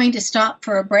 we are going to stop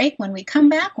for a break. When we come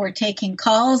back, we're taking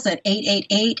calls at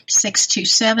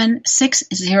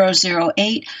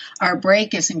 888-627-6008. Our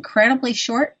break is incredibly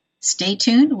short. Stay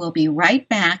tuned. We'll be right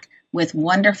back with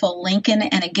wonderful Lincoln.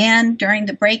 And again, during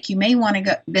the break, you may want to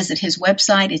go visit his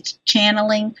website. It's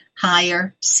Channeling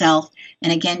Higher Self.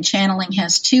 And again, channeling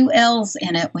has 2 L's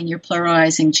in it when you're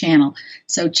pluralizing channel.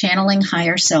 So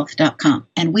channelinghigherself.com.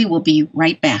 And we will be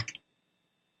right back.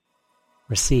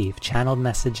 Receive channeled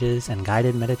messages and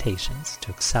guided meditations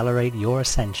to accelerate your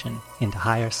ascension into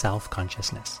higher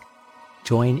self-consciousness.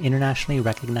 Join internationally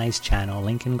recognized channel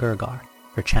Lincoln Gregar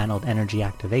for channeled energy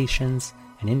activations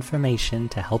and information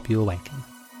to help you awaken.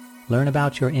 Learn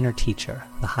about your inner teacher,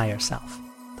 the higher self,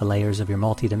 the layers of your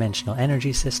multidimensional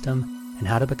energy system, and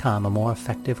how to become a more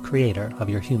effective creator of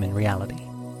your human reality.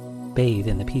 Bathe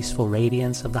in the peaceful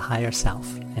radiance of the higher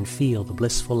self and feel the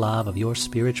blissful love of your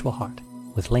spiritual heart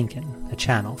with Lincoln, a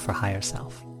channel for higher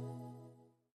self.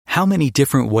 How many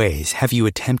different ways have you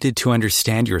attempted to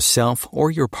understand yourself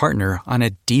or your partner on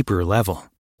a deeper level?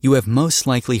 You have most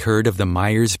likely heard of the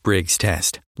Myers-Briggs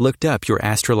test, looked up your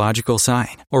astrological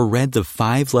sign, or read the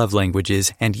 5 love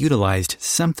languages and utilized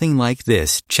something like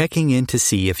this, checking in to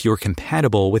see if you're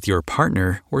compatible with your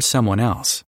partner or someone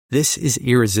else. This is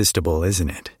irresistible, isn't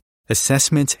it?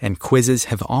 Assessments and quizzes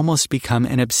have almost become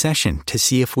an obsession to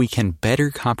see if we can better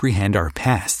comprehend our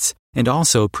pasts and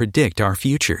also predict our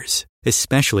futures,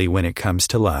 especially when it comes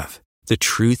to love. The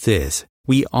truth is,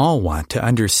 we all want to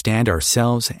understand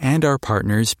ourselves and our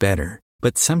partners better,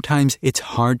 but sometimes it's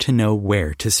hard to know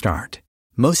where to start.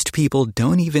 Most people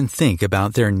don't even think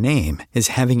about their name as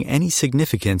having any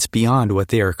significance beyond what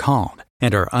they are called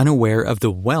and are unaware of the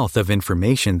wealth of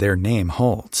information their name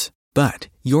holds. But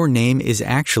your name is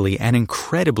actually an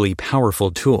incredibly powerful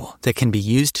tool that can be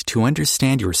used to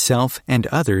understand yourself and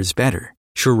others better.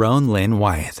 Sharón Lynn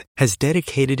Wyeth has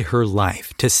dedicated her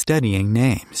life to studying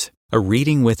names. A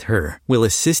reading with her will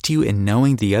assist you in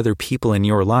knowing the other people in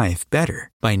your life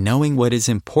better by knowing what is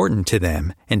important to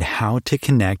them and how to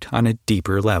connect on a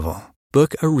deeper level.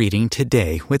 Book a reading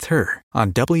today with her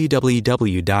on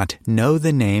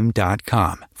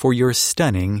www.knowthename.com for your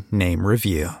stunning name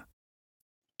review.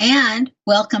 And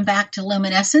welcome back to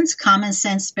Luminescence, Common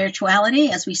Sense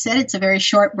Spirituality. As we said, it's a very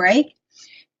short break.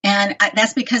 And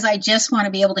that's because I just want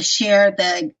to be able to share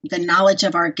the knowledge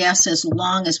of our guests as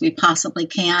long as we possibly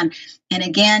can. And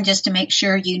again, just to make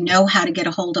sure you know how to get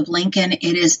a hold of Lincoln, it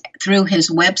is through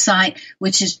his website,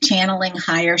 which is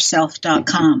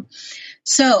channelinghigherself.com.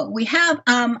 So we have,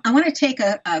 I want to take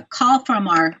a call from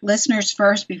our listeners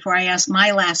first before I ask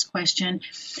my last question.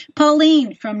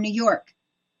 Pauline from New York.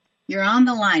 You're on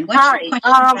the line. What's your question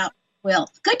about Will?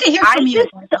 Good to hear from you,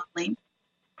 Pauline.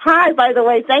 Hi, by the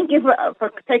way, thank you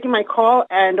for taking my call.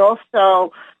 And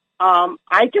also,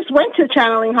 I just went to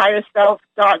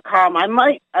channelinghigherself.com.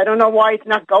 I don't know why it's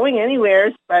not going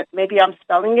anywhere, but maybe I'm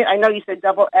spelling it. I know you said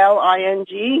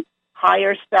LLING,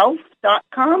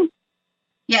 higherself.com.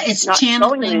 Yeah, it's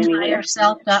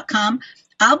channelinghigherself.com.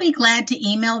 I'll be glad to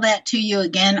email that to you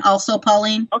again also,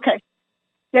 Pauline. Okay.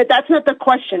 Yeah, that's not the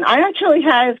question. I actually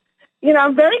have,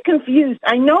 I'm very confused.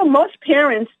 I know most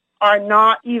parents are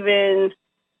not even,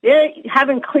 they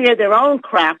haven't cleared their own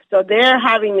crap, so they're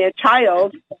having their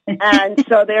child, and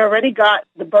so they already got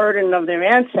the burden of their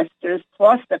ancestors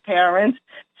plus the parents.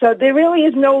 So there really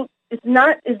is it's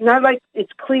not like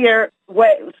it's clear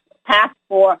path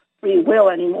for free will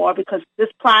anymore, because this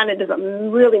planet is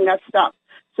really messed up.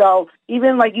 So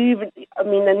even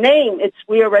the name,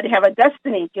 we already have a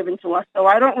destiny given to us. So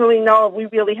I don't really know if we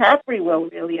really have free will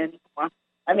really anymore.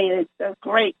 I mean, it's a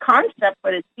great concept,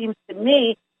 but it seems to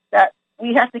me that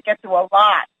we have to get through a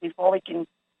lot before we can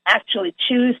actually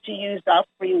choose to use our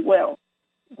free will.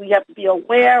 We have to be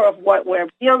aware of what we're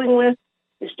dealing with.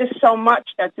 There's just so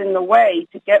much that's in the way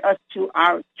to get us to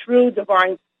our true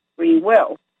divine free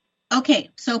will. Okay,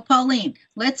 so Pauline,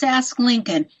 let's ask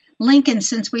Lincoln. Lincoln,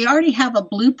 since we already have a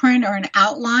blueprint or an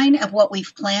outline of what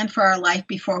we've planned for our life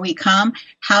before we come,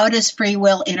 how does free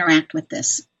will interact with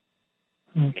this?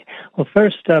 Okay. Well,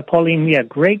 first, Pauline,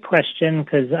 great question,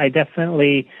 because I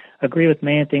definitely agree with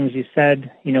many things you said.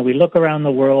 We look around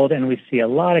the world and we see a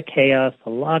lot of chaos,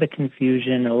 a lot of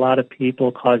confusion, a lot of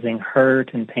people causing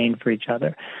hurt and pain for each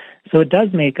other. So it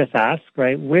does make us ask,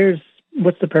 right,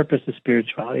 what's the purpose of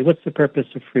spirituality? What's the purpose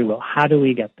of free will? How do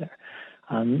we get there?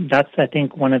 That's, I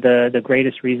think, one of the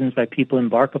greatest reasons why people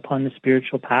embark upon the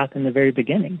spiritual path in the very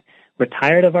beginning. We're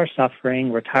tired of our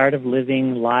suffering. We're tired of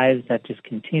living lives that just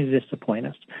continue to disappoint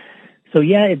us. So,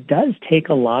 it does take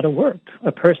a lot of work.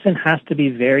 A person has to be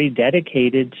very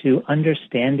dedicated to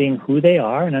understanding who they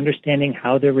are and understanding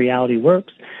how their reality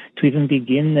works to even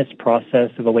begin this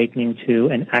process of awakening to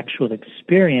an actual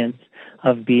experience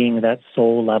of being that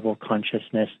soul-level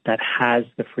consciousness that has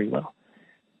the free will.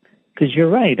 Because you're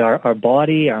right, our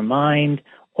body, our mind,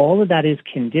 all of that is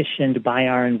conditioned by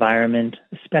our environment,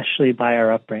 especially by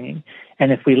our upbringing.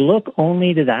 And if we look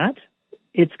only to that,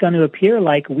 it's going to appear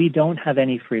like we don't have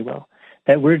any free will,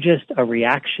 that we're just a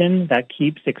reaction that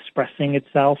keeps expressing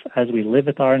itself as we live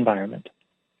with our environment.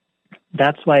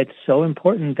 That's why it's so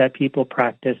important that people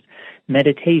practice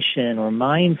meditation or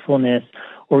mindfulness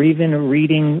or even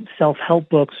reading self-help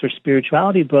books or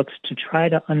spirituality books to try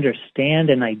to understand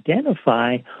and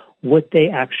identify what they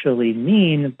actually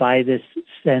mean by this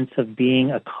sense of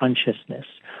being a consciousness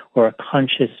or a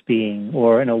conscious being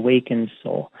or an awakened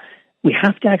soul. We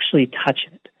have to actually touch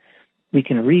it. We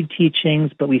can read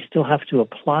teachings, but we still have to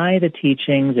apply the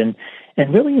teachings and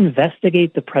really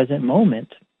investigate the present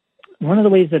moment. One of the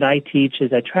ways that I teach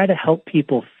is I try to help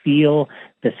people feel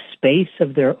the space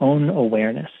of their own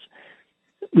awareness.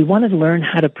 We want to learn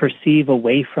how to perceive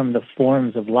away from the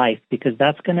forms of life, because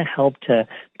that's going to help to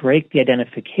break the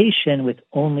identification with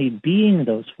only being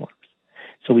those forms.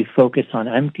 So we focus on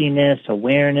emptiness,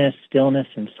 awareness, stillness,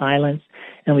 and silence,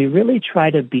 and we really try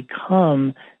to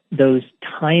become those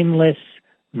timeless,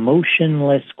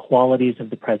 motionless qualities of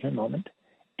the present moment.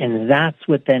 And that's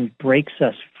what then breaks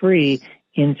us free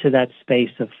into that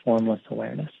space of formless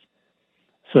awareness.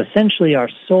 So essentially, our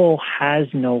soul has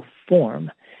no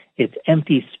form. It's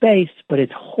empty space, but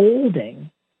it's holding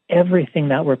everything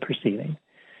that we're perceiving.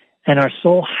 And our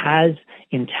soul has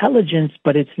intelligence,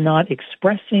 but it's not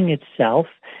expressing itself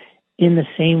in the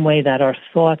same way that our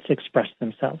thoughts express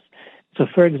themselves. So,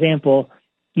 for example,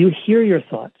 you hear your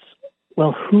thoughts.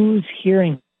 Well, who's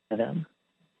hearing them?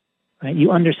 Right?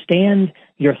 You understand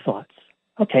your thoughts.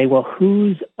 Okay, well,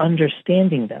 who's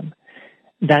understanding them?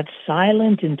 That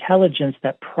silent intelligence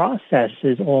that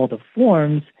processes all the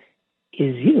forms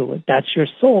is you. That's your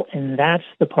soul, and that's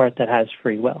the part that has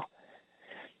free will.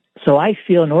 So I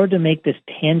feel in order to make this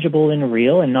tangible and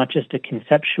real and not just a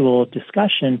conceptual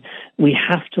discussion, we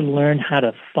have to learn how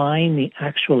to find the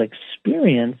actual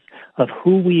experience of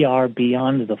who we are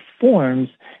beyond the forms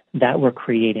that we're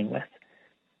creating with.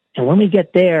 And when we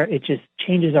get there, it just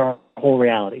changes our whole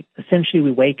reality. Essentially,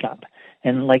 we wake up.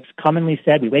 And like commonly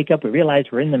said, we wake up, we realize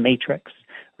we're in the matrix,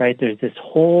 right? There's this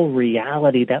whole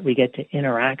reality that we get to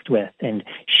interact with and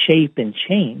shape and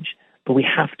change. But we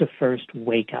have to first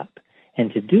wake up.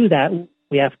 And to do that,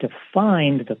 we have to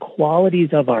find the qualities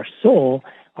of our soul,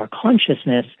 our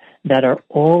consciousness, that are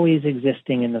always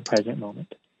existing in the present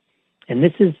moment. And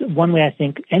this is one way I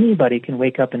think anybody can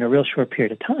wake up in a real short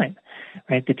period of time,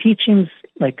 right? The teachings,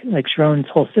 like Sharon's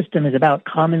whole system is about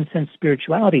common sense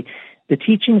spirituality. The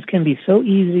teachings can be so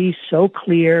easy, so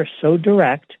clear, so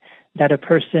direct that a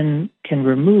person can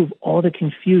remove all the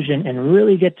confusion and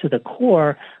really get to the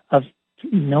core of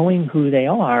knowing who they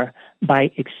are by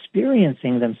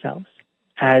experiencing themselves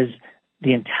as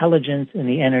the intelligence and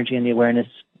the energy and the awareness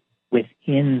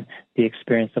within the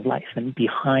experience of life and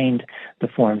behind the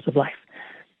forms of life.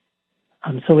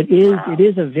 So it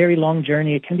is a very long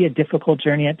journey. It can be a difficult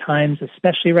journey at times,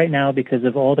 especially right now because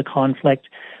of all the conflict.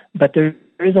 But there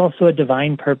is also a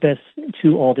divine purpose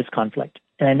to all this conflict.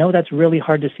 And I know that's really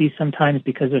hard to see sometimes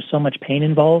because there's so much pain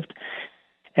involved.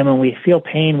 And when we feel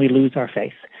pain, we lose our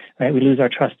faith, right? We lose our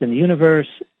trust in the universe.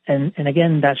 And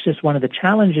again, that's just one of the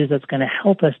challenges that's going to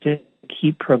help us to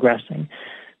keep progressing.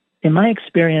 In my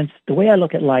experience, the way I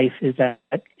look at life is that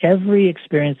every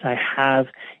experience I have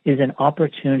is an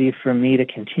opportunity for me to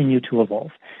continue to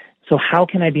evolve. So how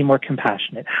can I be more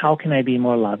compassionate? How can I be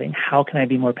more loving? How can I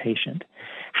be more patient?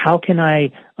 How can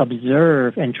I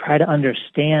observe and try to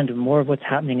understand more of what's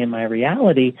happening in my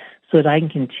reality so that I can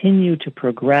continue to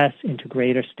progress into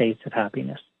greater states of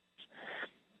happiness?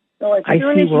 So I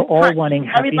see we're all wanting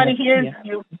happiness. Everybody hears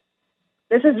you.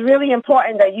 This is really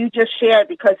important that you just shared,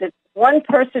 because if one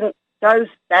person does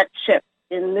that shift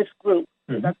in this group,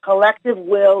 the collective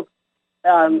will,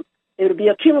 it'll be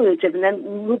accumulative. And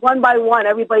then one by one,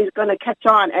 everybody's going to catch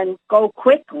on and go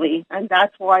quickly. And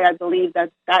that's why I believe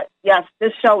that yes,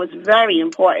 this show is very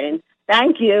important.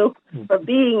 Thank you for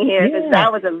being here, because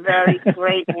that was a very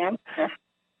great answer.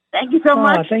 Thank you so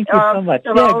much. Thank you so much.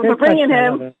 For bringing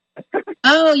him.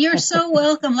 Oh, you're so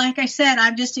welcome. Like I said,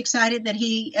 I'm just excited that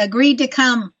he agreed to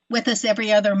come with us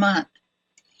every other month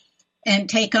and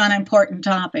take on important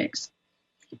topics.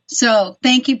 So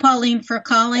thank you, Pauline, for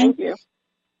calling. Thank you.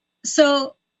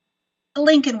 So,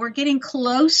 Lincoln, we're getting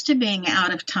close to being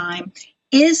out of time.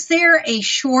 Is there a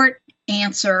short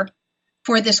answer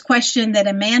for this question that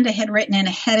Amanda had written in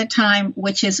ahead of time,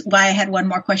 which is why I had one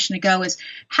more question to go, is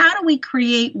how do we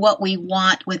create what we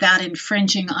want without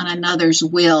infringing on another's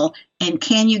will? And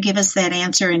can you give us that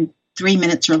answer in 3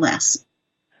 minutes or less?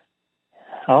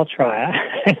 I'll try.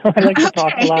 I like to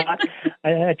talk a lot.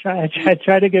 I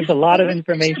try to give a lot of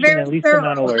information in the least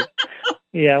amount of words.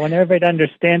 Yeah, I want everybody to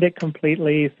understand it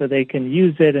completely so they can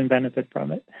use it and benefit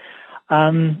from it.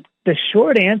 The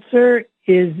short answer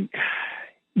is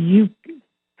you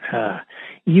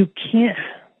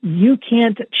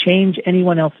can't change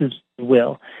anyone else's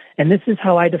will. And this is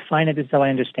how I define it, this is how I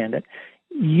understand it.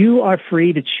 You are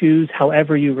free to choose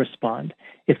however you respond.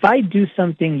 If I do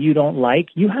something you don't like,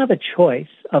 you have a choice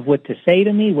of what to say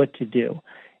to me, what to do.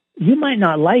 You might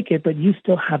not like it, but you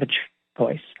still have a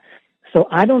choice. So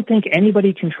I don't think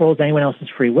anybody controls anyone else's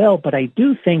free will, but I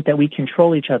do think that we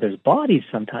control each other's bodies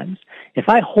sometimes. If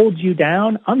I hold you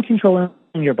down, I'm controlling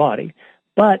your body,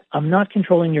 but I'm not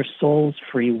controlling your soul's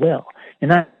free will. And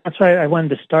that's why I wanted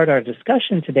to start our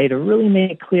discussion today, to really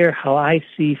make clear how I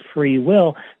see free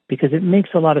will, because it makes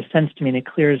a lot of sense to me and it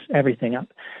clears everything up.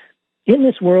 In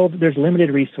this world, there's limited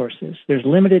resources. There's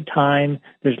limited time.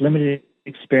 There's limited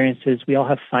experiences. We all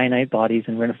have finite bodies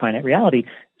and we're in a finite reality.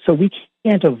 So we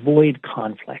can't avoid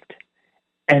conflict.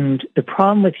 And the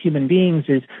problem with human beings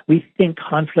is we think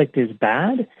conflict is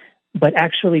bad, but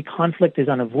actually conflict is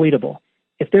unavoidable.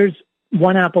 If there's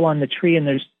one apple on the tree and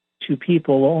there's two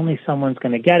people, well, only someone's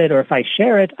going to get it. Or if I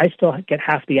share it, I still get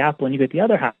half the apple and you get the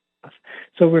other half.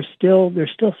 So there's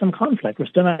still some conflict. We're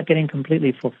still not getting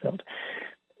completely fulfilled.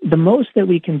 The most that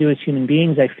we can do as human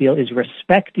beings, I feel, is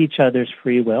respect each other's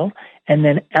free will and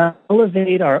then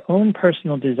elevate our own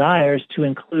personal desires to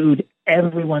include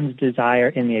everyone's desire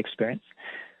in the experience.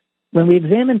 When we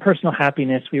examine personal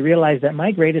happiness, we realize that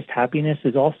my greatest happiness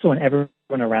is also when everyone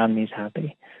around me is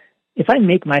happy. If I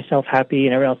make myself happy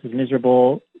and everyone else is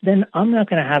miserable, then I'm not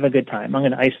going to have a good time. I'm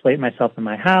going to isolate myself in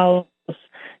my house.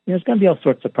 There's going to be all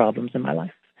sorts of problems in my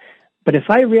life. But if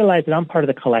I realize that I'm part of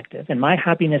the collective and my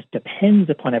happiness depends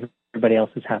upon everybody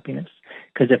else's happiness,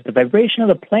 because if the vibration of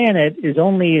the planet is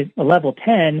only a level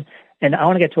 10 and I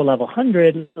want to get to a level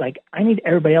 100, I need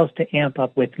everybody else to amp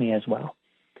up with me as well.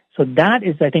 So that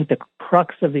is, I think, the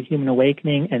crux of the human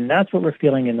awakening, and that's what we're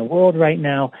feeling in the world right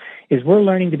now, is we're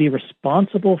learning to be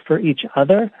responsible for each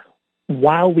other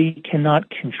while we cannot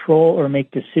control or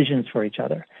make decisions for each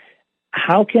other.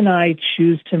 How can I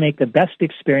choose to make the best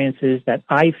experiences that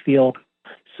I feel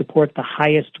support the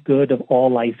highest good of all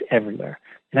life everywhere?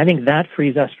 And I think that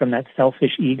frees us from that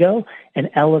selfish ego and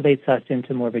elevates us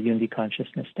into more of a unity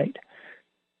consciousness state.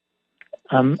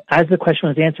 As the question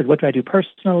was answered, what do I do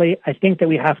personally? I think that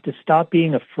we have to stop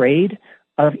being afraid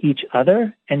of each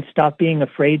other and stop being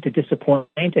afraid to disappoint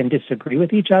and disagree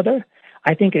with each other.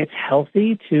 I think it's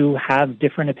healthy to have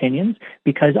different opinions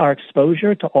because our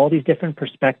exposure to all these different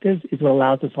perspectives is what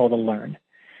allows us all to learn.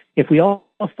 If we all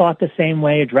thought the same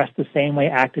way, addressed the same way,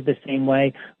 acted the same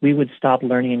way, we would stop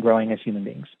learning and growing as human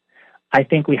beings. I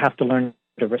think we have to learn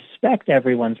to respect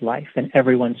everyone's life and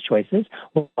everyone's choices,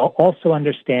 while also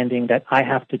understanding that I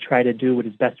have to try to do what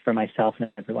is best for myself and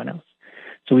everyone else.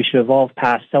 So we should evolve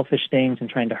past selfish things and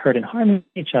trying to hurt and harm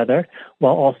each other,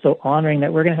 while also honoring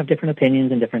that we're going to have different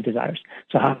opinions and different desires.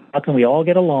 So how can we all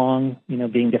get along,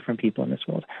 being different people in this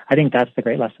world? I think that's the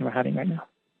great lesson we're having right now.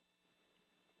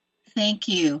 Thank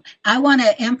you. I want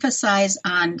to emphasize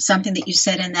on something that you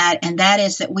said in that, and that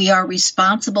is that we are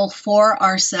responsible for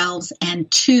ourselves and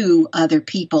to other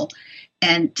people.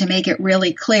 And to make it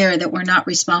really clear that we're not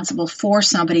responsible for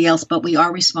somebody else, but we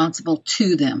are responsible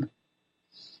to them.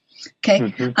 Okay.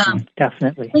 Mm-hmm.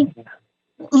 Definitely.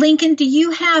 Lincoln, do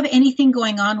you have anything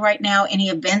going on right now, any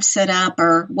events set up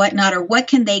or whatnot, or what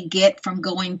can they get from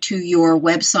going to your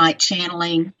website,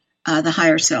 channeling the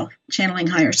higher self, channeling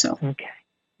higher self? Okay.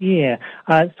 Yeah.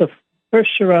 So first,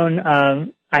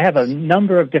 Sharón, I have a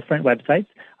number of different websites.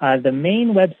 The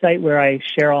main website where I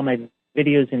share all my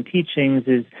videos and teachings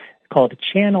is called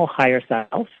Channel Higher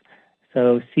Self.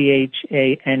 So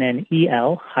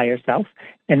CHANNEL, Higher Self.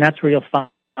 And that's where you'll find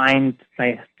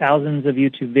my thousands of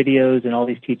YouTube videos and all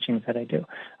these teachings that I do.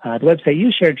 The website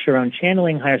you shared, Sharón,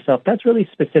 Channeling Higher Self, that's really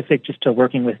specific just to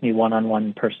working with me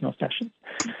one-on-one personal sessions.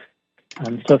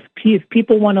 So if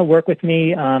people want to work with me,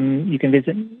 you can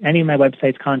visit any of my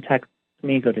websites, contact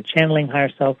me, go to Channeling Higher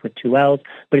Self with 2 L's.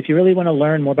 But if you really want to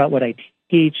learn more about what I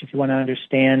teach, if you want to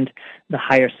understand the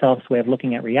higher self's way of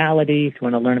looking at reality, if you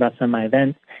want to learn about some of my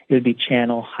events, it would be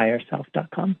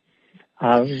channelhigherself.com.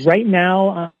 Right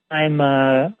now, I'm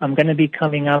going to be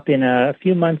coming up in a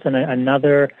few months on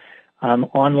another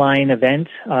online event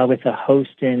with a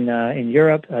host in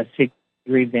Europe,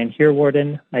 Sigrid van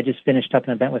Heerwaarden. I just finished up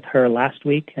an event with her last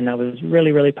week, and that was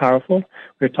really, really powerful.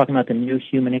 We were talking about the new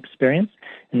human experience,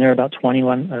 and there are about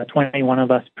 21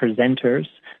 of us presenters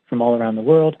from all around the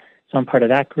world. So I'm part of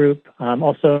that group.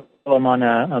 Also, I'm on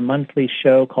a monthly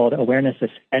show called Awareness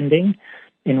Ascending,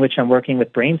 in which I'm working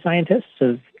with brain scientists.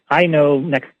 So I know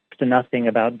next to nothing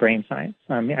about brain science.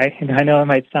 I know I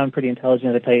might sound pretty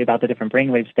intelligent to tell you about the different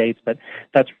brainwave states, but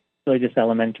that's really just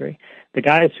elementary. The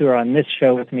guys who are on this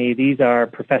show with me, these are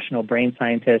professional brain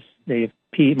scientists. They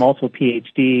have multiple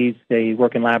PhDs. They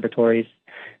work in laboratories.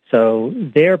 So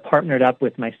they're partnered up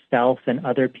with myself and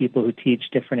other people who teach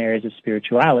different areas of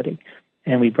spirituality.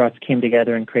 And we came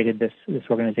together and created this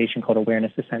organization called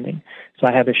Awareness Ascending. So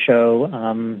I have a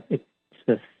show. It's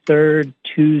the third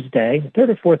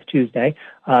or fourth Tuesday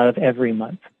of every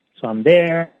month. So I'm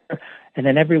there. And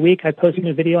then every week I post a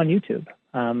new video on YouTube.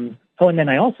 And then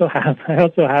I also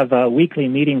have a weekly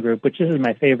meeting group, which is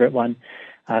my favorite one,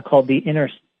 called the Inner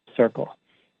Circle.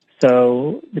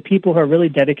 So the people who are really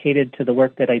dedicated to the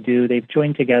work that I do, they've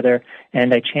joined together,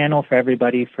 and I channel for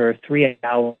everybody for 3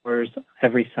 hours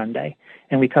every Sunday.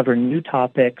 And we cover new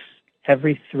topics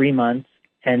every 3 months.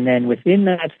 And then within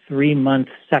that 3-month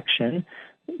section,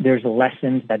 there's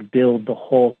lessons that build the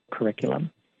whole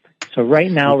curriculum. So right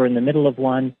now we're in the middle of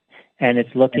one, and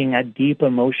it's looking at deep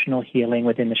emotional healing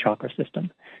within the chakra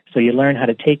system. So you learn how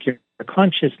to take your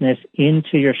consciousness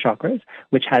into your chakras,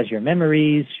 which has your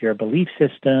memories, your belief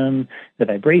system, the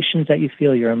vibrations that you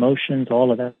feel, your emotions,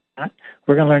 all of that.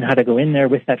 We're going to learn how to go in there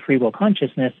with that free will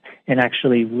consciousness and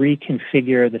actually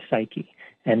reconfigure the psyche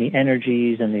and the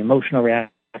energies and the emotional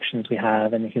reactions we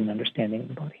have and the human understanding of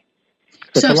the body.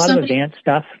 So it's a lot of advanced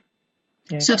stuff.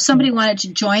 Yeah. So if somebody wanted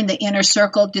to join the Inner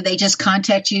Circle, do they just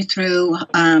contact you through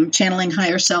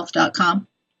channelinghigherself.com?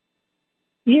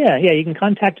 Yeah, you can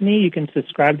contact me. You can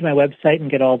subscribe to my website and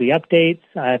get all the updates.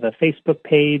 I have a Facebook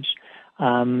page.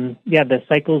 The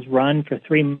cycles run for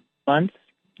 3 months.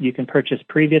 You can purchase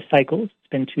previous cycles. It's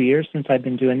been 2 years since I've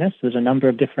been doing this. There's a number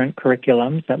of different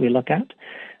curriculums that we look at.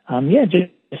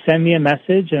 Just send me a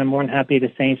message, and I'm more than happy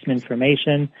to send you some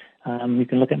information. You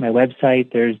can look at my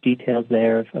website. There's details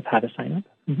there of how to sign up.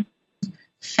 Mm-hmm.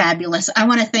 Fabulous. I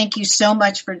want to thank you so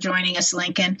much for joining us,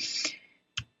 Lincoln.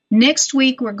 Next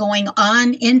week, we're going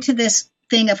on into this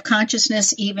thing of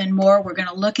consciousness even more. We're going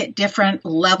to look at different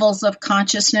levels of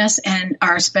consciousness, and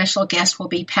our special guest will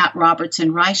be Pat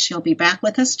Robertson-Rice. She'll be back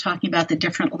with us talking about the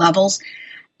different levels.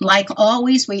 Like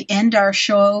always, we end our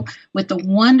show with the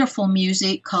wonderful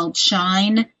music called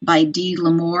Shine by Dee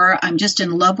L'Amour. I'm just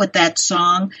in love with that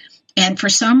song. And for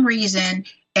some reason,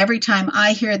 every time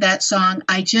I hear that song,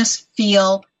 I just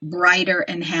feel brighter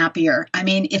and happier. I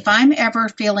mean, if I'm ever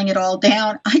feeling it all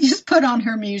down, I just put on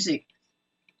her music.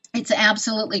 It's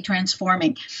absolutely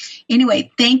transforming.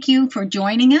 Anyway, thank you for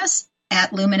joining us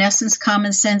at Luminescence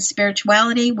Common Sense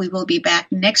Spirituality. We will be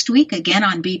back next week again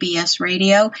on BBS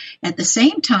Radio at the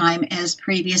same time as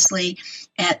previously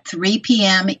at 3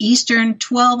 p.m. Eastern,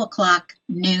 12 o'clock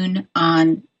noon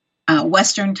on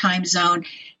Western Time Zone.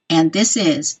 And this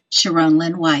is Sharón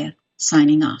Lynn Wyeth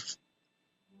signing off.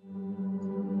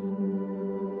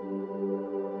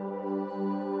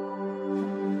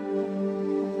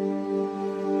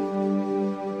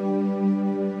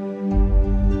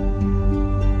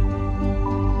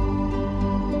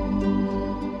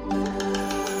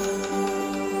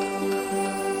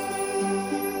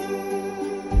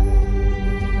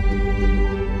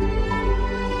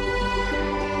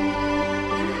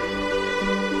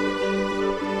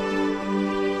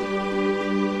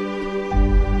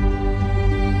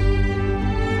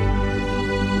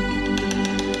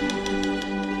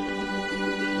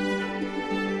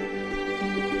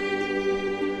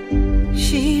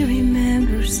 She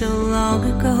remembers so long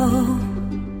ago,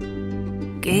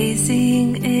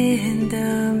 gazing in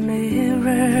the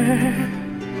mirror,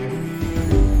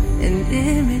 an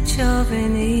image of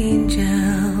an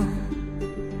angel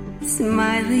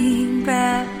smiling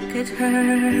back at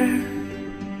her.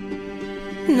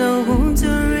 No wounds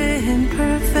or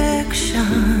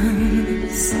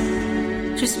imperfections,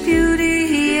 just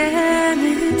beauty and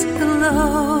its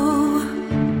glow.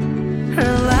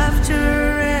 Her laughter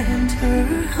and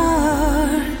her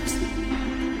heart,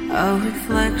 a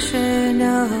reflection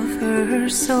of her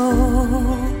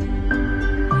soul.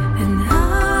 And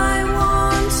I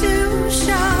want to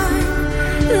shine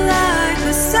like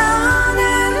the sun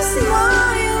and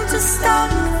smile to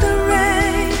stop the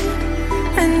rain.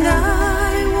 And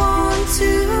I want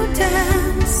to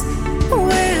dance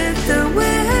with the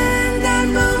wind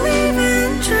and believe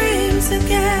in dreams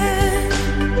again.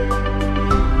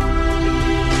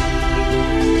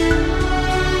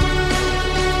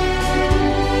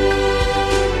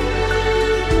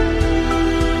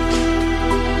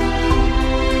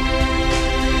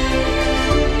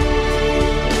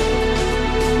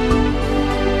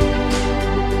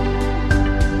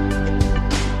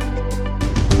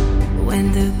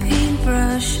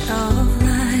 Of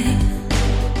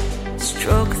life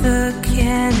stroke the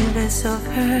canvas of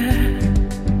her,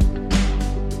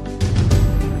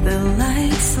 the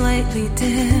light slightly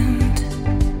dimmed,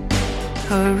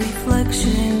 her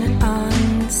reflection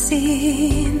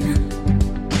unseen,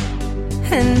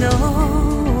 and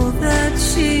all that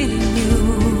she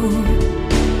knew,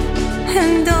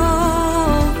 and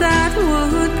all that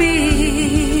would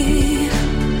be,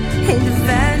 it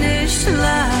vanished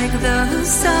like the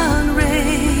sun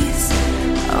rays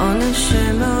on a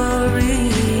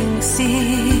shimmering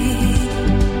sea.